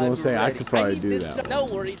 I was gonna say I could probably do that. No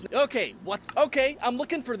worries. Okay, okay, I'm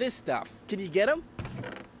looking for this stuff. Can you get them?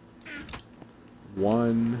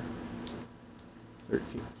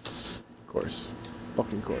 113. Of course.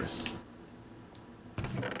 Fucking course.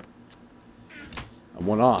 I'm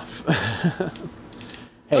one off.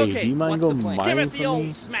 Hey, okay, do you mind going mining Give it the for old me?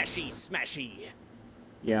 smashy.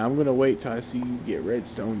 Yeah, I'm gonna wait till I see you get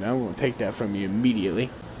redstone. Now I'm gonna take that from you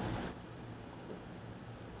immediately.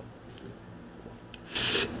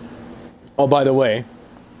 Oh, by the way,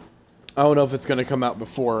 I don't know if it's gonna come out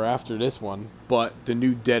before or after this one, but the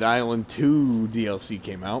new Dead Island 2 DLC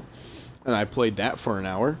came out, and I played that for an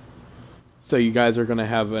hour. So you guys are gonna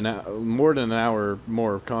have more than an hour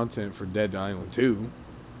more content for Dead Island 2.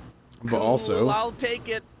 But cool, also, I'll take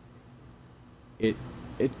it.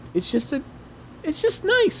 It's just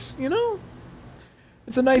nice, you know?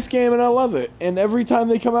 It's a nice game and I love it. And every time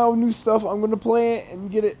they come out with new stuff, I'm gonna play it and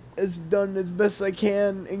get it done as best I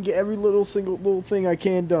can and get every little thing I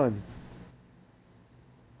can done.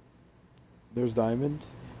 There's Diamond.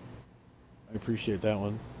 I appreciate that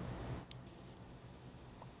one.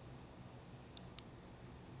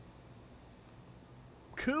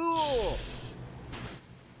 Cool.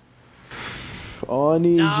 All I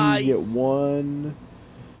need is you to get one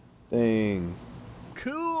thing.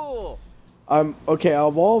 Cool. Okay, out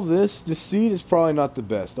of all of this, the seed is probably not the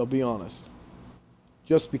best, I'll be honest.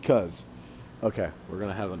 Just because. Okay, we're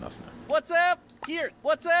gonna have enough now. What's up? Here,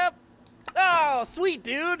 what's up? Oh, sweet,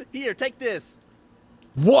 dude. Here, take this.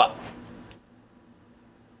 What?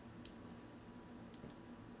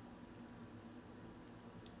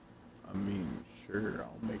 I mean, sure,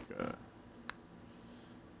 I'll make a...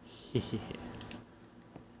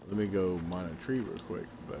 Let me go mine a tree real quick,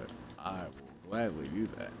 but I will gladly do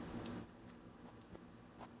that.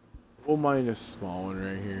 We'll mine a small one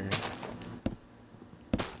right here.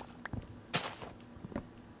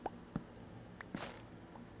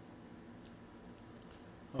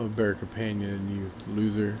 I'm a bear companion, you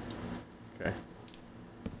loser. Okay.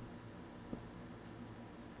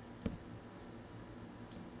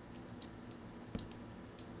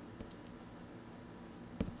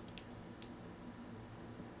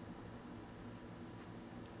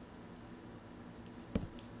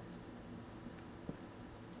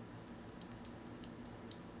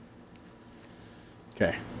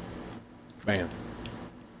 Okay. Bam.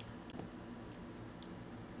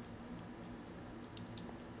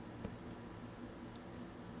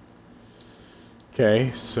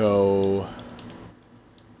 Okay, so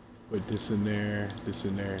put this in there, this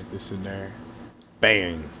in there, this in there.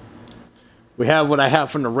 Bang. We have what I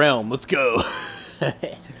have from the realm. Let's go.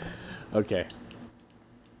 Okay.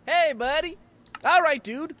 Hey, buddy. All right,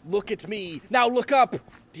 dude. Look at me. Now look up.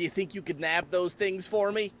 Do you think you could nab those things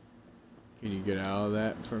for me? Can you get out of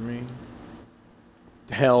that for me?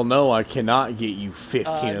 Hell no, I cannot get you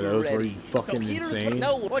 15 of those. Are you fucking insane?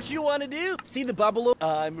 No, what you want to do? See the bubble?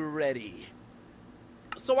 I'm ready.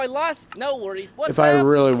 So I lost. No worries. What's if I up?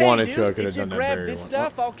 really hey, wanted dude, to, I could have done that. If you grab this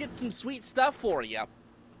stuff, I'll get some sweet stuff for you.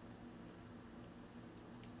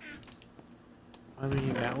 I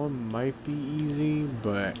mean, that one might be easy,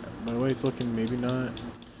 but by the way it's looking, maybe not.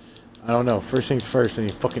 I don't know. First things first, I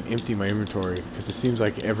need to fucking empty my inventory, because it seems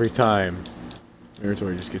like every time my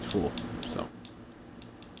inventory just gets full. So,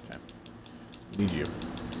 okay. We need you.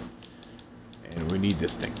 And we need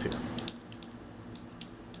this thing too.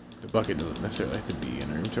 The bucket doesn't necessarily have to be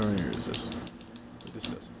in our inventory, or is this? But this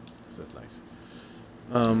does, because that's nice.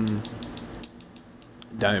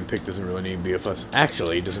 Diamond pick doesn't really need to be with us.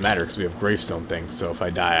 Actually, it doesn't matter because we have gravestone things. So if I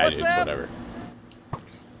die, it's whatever.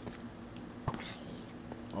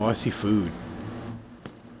 Oh, I see food.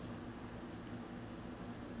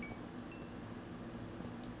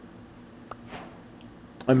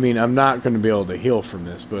 I mean, I'm not going to be able to heal from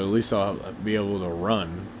this, but at least I'll be able to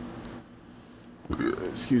run.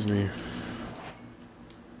 Excuse me.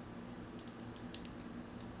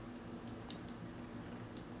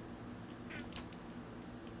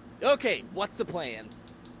 Okay, what's the plan?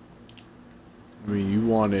 I mean, you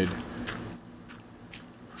wanted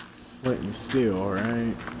flint and steel,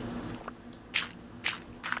 right?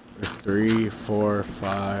 There's 3, 4,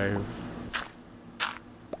 5.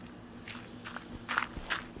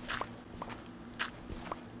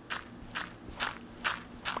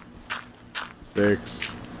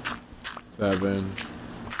 6, 7,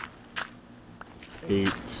 8,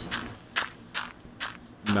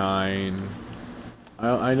 9.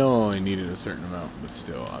 I know I only needed a certain amount, but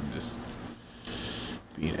still, I'm just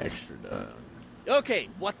being extra done. Okay,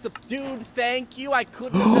 what's the... Dude, thank you. I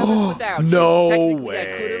couldn't have done this without no you. Technically, way. I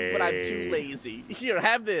could have, but I'm too lazy. Here,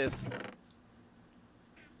 have this.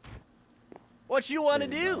 What you want to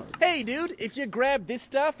do? Hey, dude, if you grab this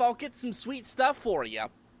stuff, I'll get some sweet stuff for you.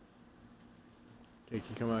 Okay, can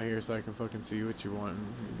you come out here so I can fucking see what you want me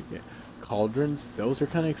to get? Cauldrons? Those are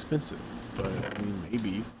kind of expensive, but, I mean,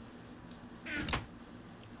 maybe.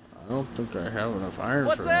 I don't think I have enough iron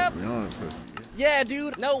for that, to be honest with you. Yeah,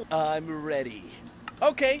 dude. No, I'm ready.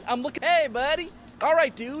 Okay, I'm looking. Hey, buddy. All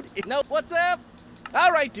right, dude. No, what's up?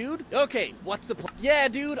 All right, dude. Okay, what's the plan? Yeah,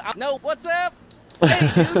 dude. No, what's up?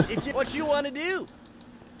 Hey, dude. What you want to do?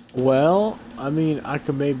 Well, I mean, I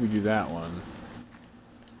could maybe do that one.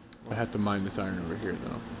 I have to mine this iron over here,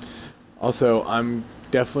 though. Also, I'm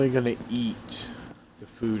definitely gonna eat the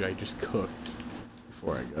food I just cooked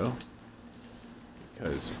before I go,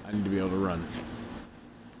 because I need to be able to run.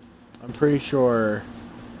 I'm pretty sure.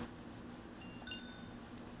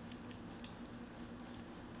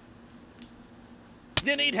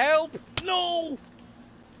 You need help? No!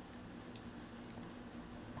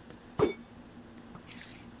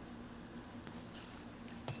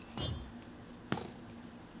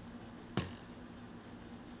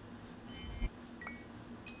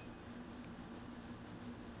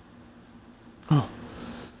 I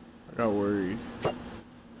got worried.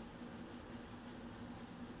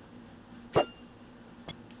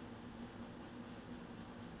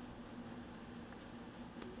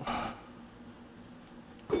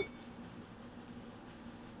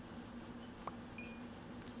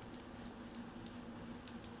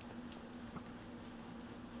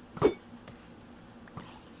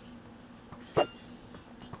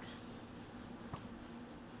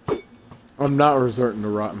 I'm not resorting to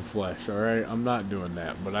rotten flesh, alright? I'm not doing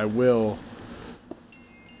that, but I will,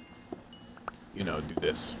 you know, do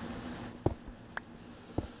this.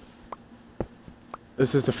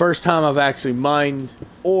 This is the first time I've actually mined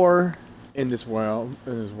ore in this world. I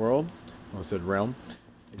almost said realm.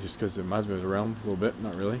 Just because it reminds me of the realm a little bit.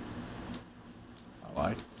 Not really. I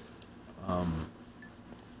lied.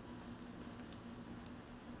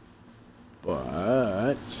 But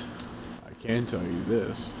I can tell you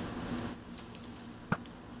this.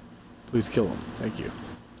 Please kill him. Thank you.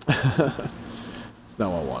 That's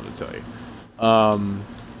not what I wanted to tell you.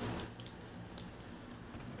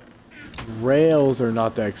 Rails are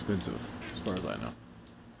not that expensive, as far as I know.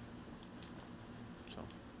 So,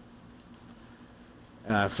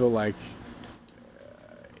 and I feel like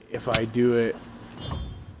if I do it,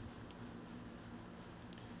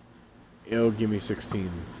 it'll give me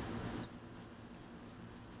 16.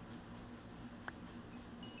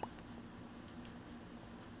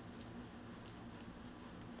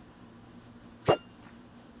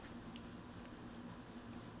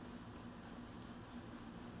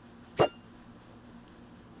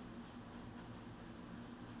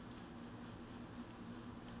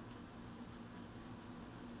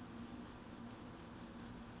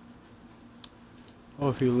 Oh,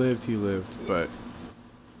 if he lived, but...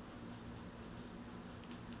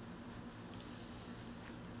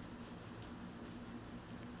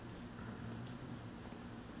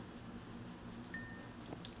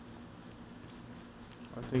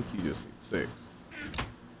 I think you just need 6.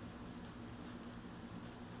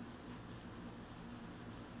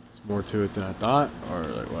 There's more to it than I thought, or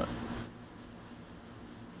like what?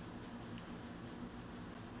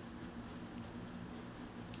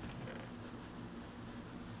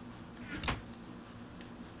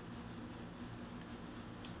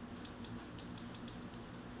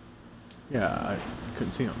 Yeah, I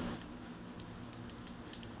couldn't see him.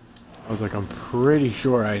 I was like, I'm pretty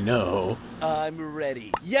sure I know. I'm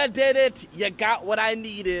ready. You did it. You got what I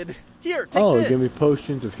needed. Here, take oh, this. give me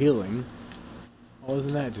potions of healing. Oh,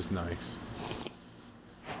 isn't that just nice?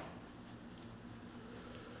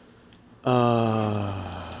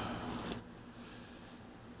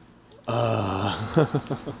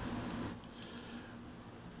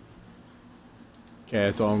 Okay,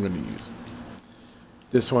 that's all I'm gonna use.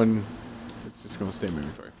 This one is just gonna stay in my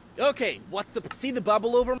inventory. Okay, what's the... See the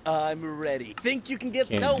bubble over? I'm ready. Think you can get...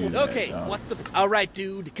 Can't no, do that, okay, dog. what's the... Alright,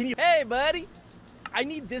 dude, can you... Hey, buddy! I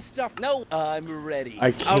need this stuff. No, I'm ready.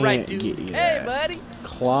 I can't Alright, dude. get you Hey, that. buddy!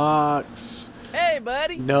 Clocks. Hey,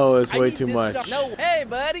 buddy! No, it's I way need too this much. Stuff. No, hey,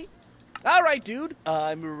 buddy! Alright, dude.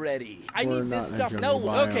 I'm ready. I We're need not this in a stuff. No, jungle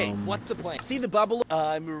okay, biome. what's the plan? See the bubble?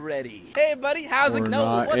 I'm ready. Hey, buddy, how's it? We're No,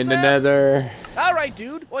 not what's in the up? nether. Alright,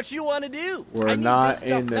 dude, what you want to do? We're I need not this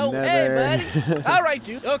stuff. in the no, nether. Hey, buddy. Alright,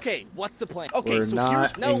 dude. Okay, what's the plan? Okay, We're so not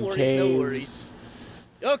here's... No in worries, caves. no worries.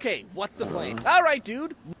 Okay, what's the plan? Alright,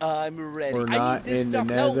 dude. I'm ready. We're I not need this in the stuff.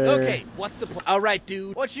 No, nether. okay, what's the plan? Alright,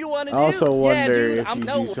 dude. What you want to I do? also yeah, wonder dude, if I'm you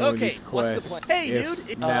no. do some of okay, these what's the quests, plan? Hey, if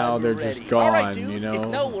dude. now I'm they're ready. just gone, Alright, dude. you know? If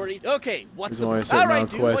no worries. Okay, what's There's the only a plan? certain Alright, amount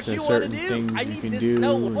of dude. What quests you and want to certain do? things I you need can this. do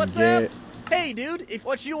No, and what's get. up? Hey, dude. If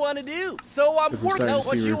what you want to do? So I'm 'Cause I'm working. starting No, to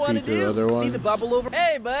what see you want to repeats of do? other See the ones. bubble over?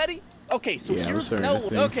 Hey, buddy. Okay, so Yeah, I'm here's starting no. to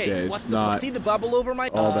think Okay, that what's it's the not see the bubble over my?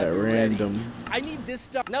 all that I'm ready. random. I need this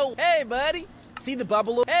stuff. No, hey, buddy. See the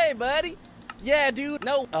bubble? Hey, buddy. Yeah, dude.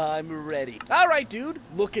 No, I'm ready. All right, dude.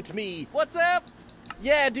 Look at me. What's up?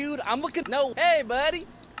 Yeah, dude. I'm looking. No, hey, buddy.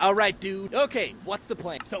 All right, dude. Okay, what's the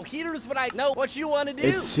plan? So here's what I know. What you want to do?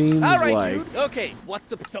 It seems All right, like dude. Okay, what's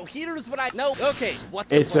the? So here's what I know. Okay, what's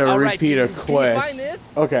the It's plan? a All right, repeat dude. of Can you find quests.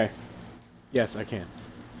 this? Okay. Yes, I can.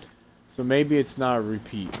 So maybe it's not a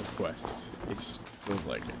repeat of quests. It just feels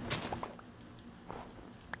like it.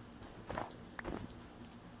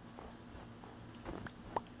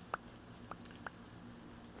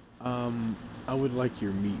 I would like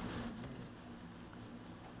your meat.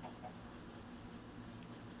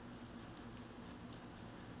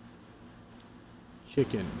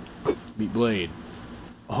 Chicken. Meat blade.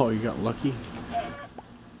 Oh, you got lucky?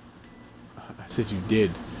 I said you did.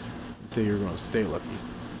 I said you were going to stay lucky.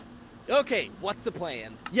 Okay, what's the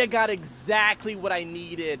plan? You got exactly what I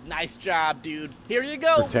needed. Nice job, dude. Here you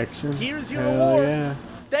go. Protection? Here's your Hell reward. yeah.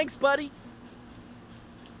 Thanks, buddy.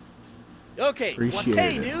 Okay. Appreciate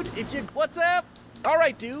hey, it. dude. If you, what's up? All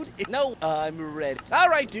right, dude. No, I'm ready. All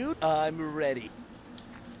right, dude. I'm ready.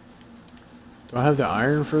 Do I have the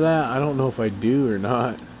iron for that? I don't know if I do or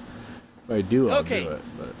not. If I do, I'll Okay. do it.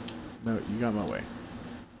 But no, you got my way.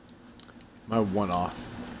 My one-off.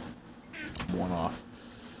 One-off.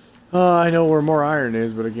 I know where more iron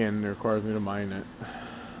is, but again, it requires me to mine it.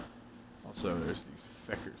 Also, there's these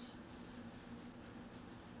feckers.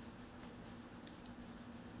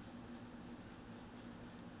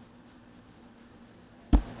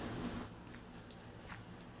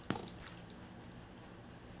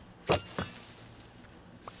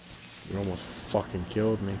 You almost fucking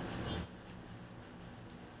killed me.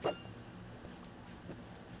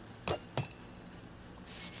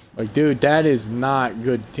 Like, dude, that is not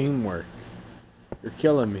good teamwork. You're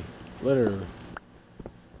killing me. Literally.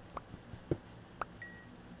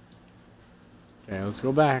 Okay, let's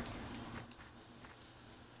go back.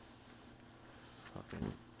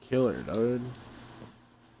 Fucking killer, dude.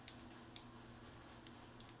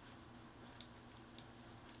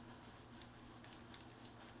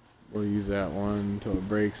 We'll use that one until it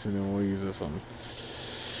breaks, and then we'll use this one.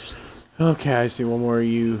 Okay, I see one more of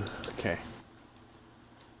you. Okay.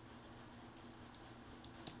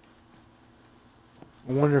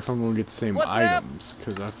 I wonder if I'm gonna get the same What's up? items,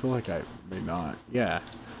 because I feel like I may not. Yeah.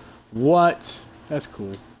 What? That's cool.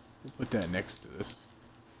 We'll put that next to this.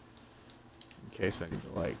 In case I need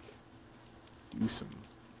to, like, do some...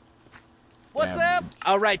 What's damage. up?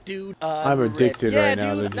 All right, dude. I'm ready. addicted yeah, right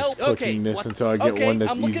now dude. to No, just clicking okay. this what- until I get okay, one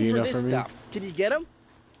that's I'm looking easy for enough this for me. stuff. Can you get him?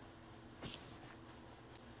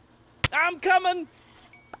 I'm coming.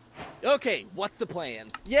 Okay, what's the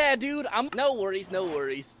plan? Yeah, dude, no worries, no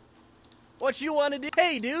worries. What you wanna do?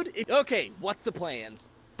 Hey, dude, okay, what's the plan?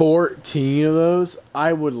 14 of those?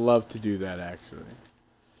 I would love to do that, actually.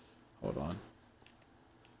 Hold on.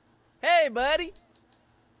 Hey, buddy.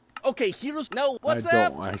 Okay, heroes. No, what's up? I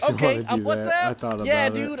don't actually okay, want to do what's that. up? I thought about yeah,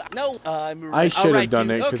 it. dude. No, I should have done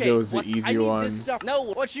dude. it because okay, it was the easy I need one. This stuff. No,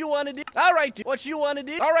 what you want to do? All right, dude. What you want to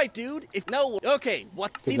do? All right, dude. If no, okay.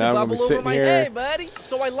 What? See the now I'm bubble gonna be over my sitting head, here hey, buddy.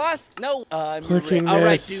 So I lost. No, clicking all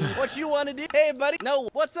right, this. dude. What you want to do? Hey, buddy. No,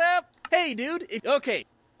 what's up? Hey, dude. Okay.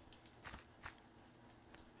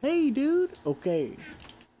 Hey, dude. Okay.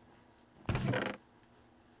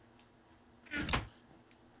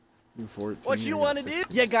 What you want to do?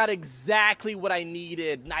 You got exactly what I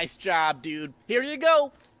needed. Nice job, dude. Here you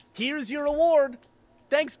go. Here's your reward.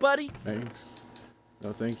 Thanks, buddy. Thanks.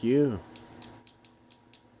 No, thank you.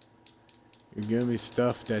 You're giving me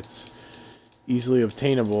stuff that's easily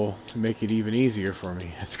obtainable to make it even easier for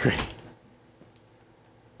me. That's great.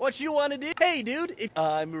 What you want to do? Hey, dude.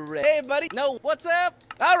 I'm ready. Hey, buddy. No, what's up?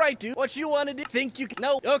 All right, dude. What you want to do? Think you can?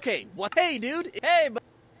 No. Okay. What? Hey, dude. Hey, buddy.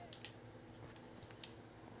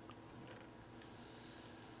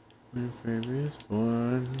 My favorite's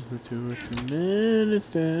born for 2 or 3 minutes,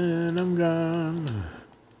 then I'm gone.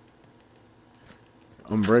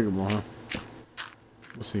 Unbreakable, huh?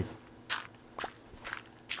 We'll see.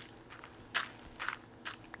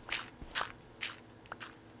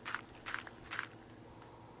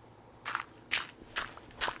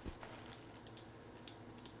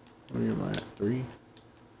 Where am I at? 3?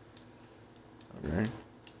 Okay.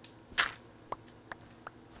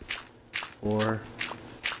 4.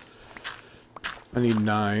 I need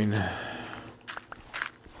 9.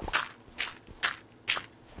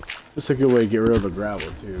 That's a good way to get rid of the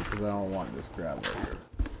gravel too, because I don't want this gravel here.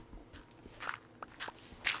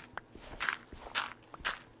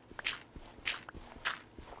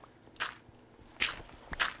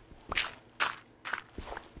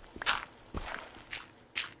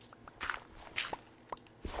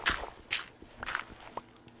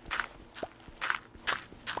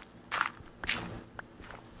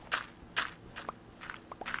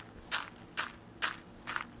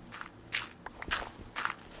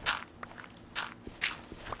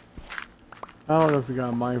 I don't know if we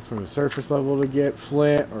got mine from the surface level to get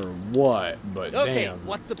flint or what, but okay, damn.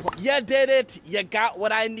 what's the plan? You did it. You got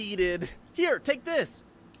what I needed. Here, take this.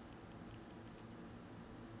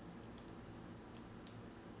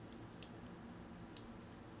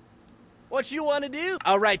 What you want to do?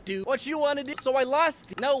 All right, dude. What you want to do? So I lost.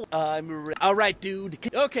 No, I'm ready. All right, dude.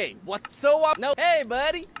 Okay, what's so up? No. Hey,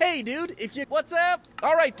 buddy. Hey, dude. If you. What's up?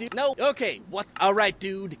 All right, dude. No. Okay, what's. All right,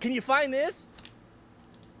 dude. Can you find this?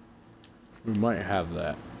 We might have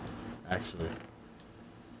that, actually.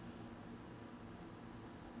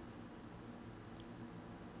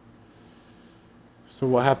 So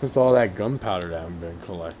what happens to all that gunpowder that I've been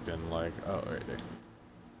collecting? Like, oh, right there.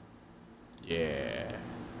 Yeah.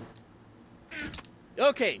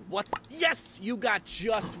 Okay, what? Yes, you got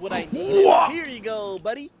just what I needed. What? Here you go,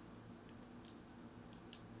 buddy.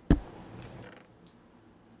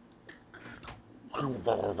 What?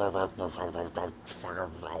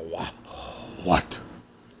 What?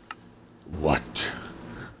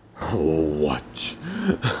 What?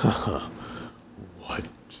 What?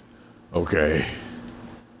 Okay.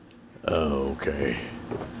 Okay.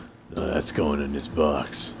 No, that's going in this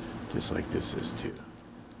box. Just like this is too.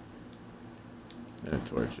 And a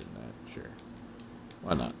torch in that, sure.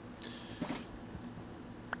 Why not?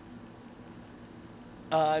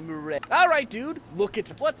 I'm ready. All right, dude. Look at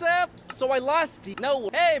what's up. So I lost the no.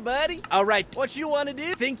 Hey, buddy. All right. What you want to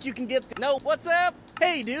do? Think you can get the no? What's up?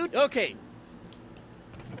 Hey, dude. Okay.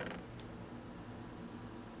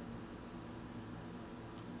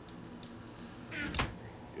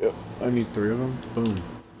 Yep. I need 3 of them. Boom. Just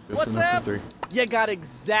What's enough up? for 3. You got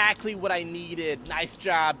exactly what I needed. Nice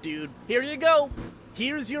job, dude. Here you go.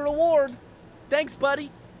 Here's your reward. Thanks,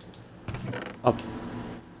 buddy. A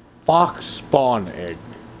fox spawn egg.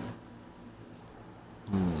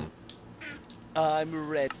 I'm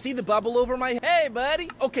ready. See the bubble over my head? Hey, buddy.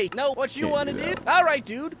 Okay, no. What you Can't want to do do? that. All right,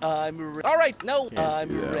 dude. I'm ready. All right, no. Can't I'm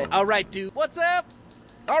do that ready. one. All right, dude. What's up?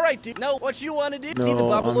 All right, dude. No. What you want to do? No, See the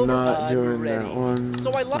bubble I'm over? not doing ready. that one.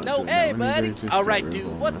 So I love. Not No. doing Hey, that one either. buddy. Just All got right, rid of dude.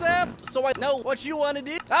 them. What's up? So I know what you want to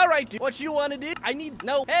do. All right, dude. What you want to do? I need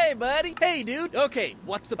no. Hey, buddy. Hey, dude. Okay.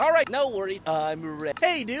 What's the? All right. No worries. I'm ready.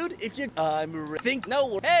 Hey, dude. If you. I'm ready. Think no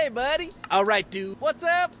worries. Hey, buddy. All right, dude. What's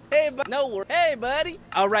up? Hey, no worries. Hey, buddy.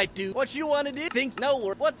 All right, dude. What you want to do? Think no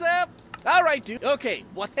worries. What's up? All right, dude. Okay.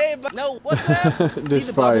 What's hey? But no. What's up? This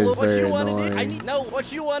See the part bubble. is What very you want to do? I annoying. need no.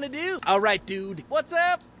 What you want to do? All right, dude. What's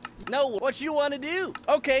up? No, what you want to do?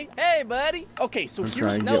 Okay, hey, buddy. Okay, so I'm here's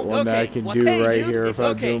trying to get one that I can do hey, right dude, here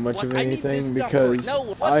without okay, doing much of I need this anything stuff for it. because No,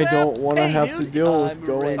 what's I up? don't want to Hey, have to dude, deal with I'm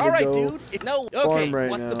going ready. to All right, go dude. No, okay. farm right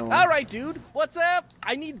What's the? now. All right, dude. What's up?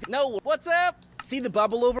 I need. No, what's up? See the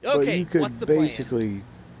bubble over? But Okay, you could what's the plan? basically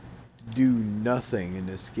do nothing in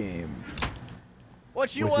this game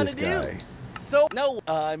What you with want this to do? guy. So no,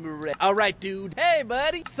 I'm ready. All right, dude. Hey,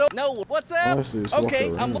 buddy. So no, what's up? Honestly, just walk Okay,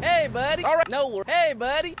 around. hey, buddy. All right, no worry. Hey,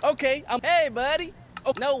 buddy. Okay, hey, buddy.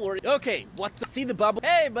 Oh, no worry. Okay, what's the? See the bubble?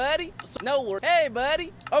 Hey, buddy. So, no worry. Hey,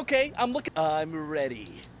 buddy. Okay, I'm looking. I'm ready.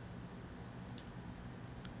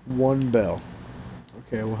 One bell.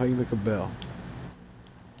 Okay, well, how you make a bell?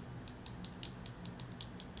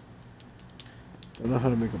 Don't know how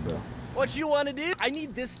to make a bell. What you want to do? I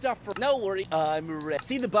need this stuff for. No worry. I'm ready.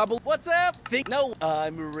 See the bubble? What's up? Think. No,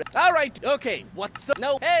 I'm ready. All right. Okay. What's up?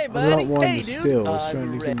 No. Hey, buddy. I'm not one Hey, to dude. steal. I was trying to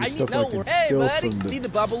I'm give ready. me I stuff need no I can worry. Hey, steal buddy. from the See the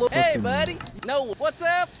bubble? Hey, fucking- buddy. No. What's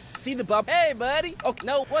up? See the bubble? Hey, buddy. Okay.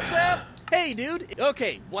 No. What's up? Hey, dude.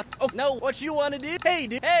 Okay. What's? Oh, no. What you want to do? Hey,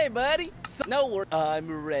 dude. Hey, buddy. So, no worry.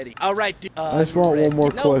 I'm ready. All right, dude. I just want one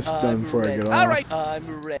more quest done I'm before I ready. get All off. right.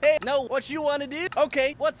 I'm ready. Hey, no. What you want to do?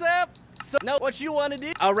 Okay. What's up? So, no. What you want to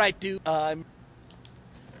do? All right, dude. Yeah,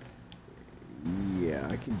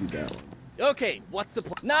 I can do that one. Okay, what's the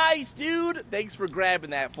plan? Nice, dude! Thanks for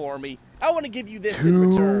grabbing that for me. I want to give you this in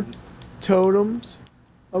 2 return. totems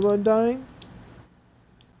of Undying?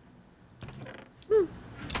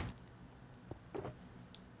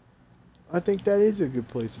 I think that is a good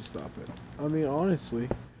place to stop it. I mean, honestly.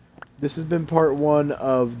 This has been part 1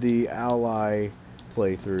 of the Ally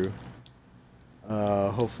playthrough.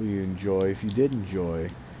 Hopefully you enjoy. If you did enjoy,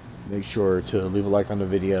 make sure to leave a like on the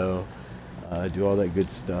video. Do all that good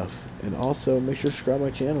stuff. And also, make sure to subscribe to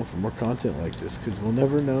my channel for more content like this, because we'll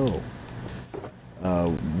never know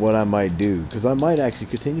what I might do. Because I might actually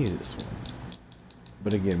continue this one.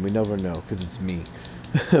 But again, we never know, because it's me.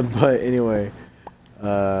 But anyway,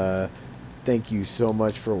 thank you so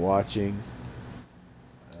much for watching.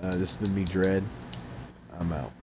 This has been me, Dread. I'm out.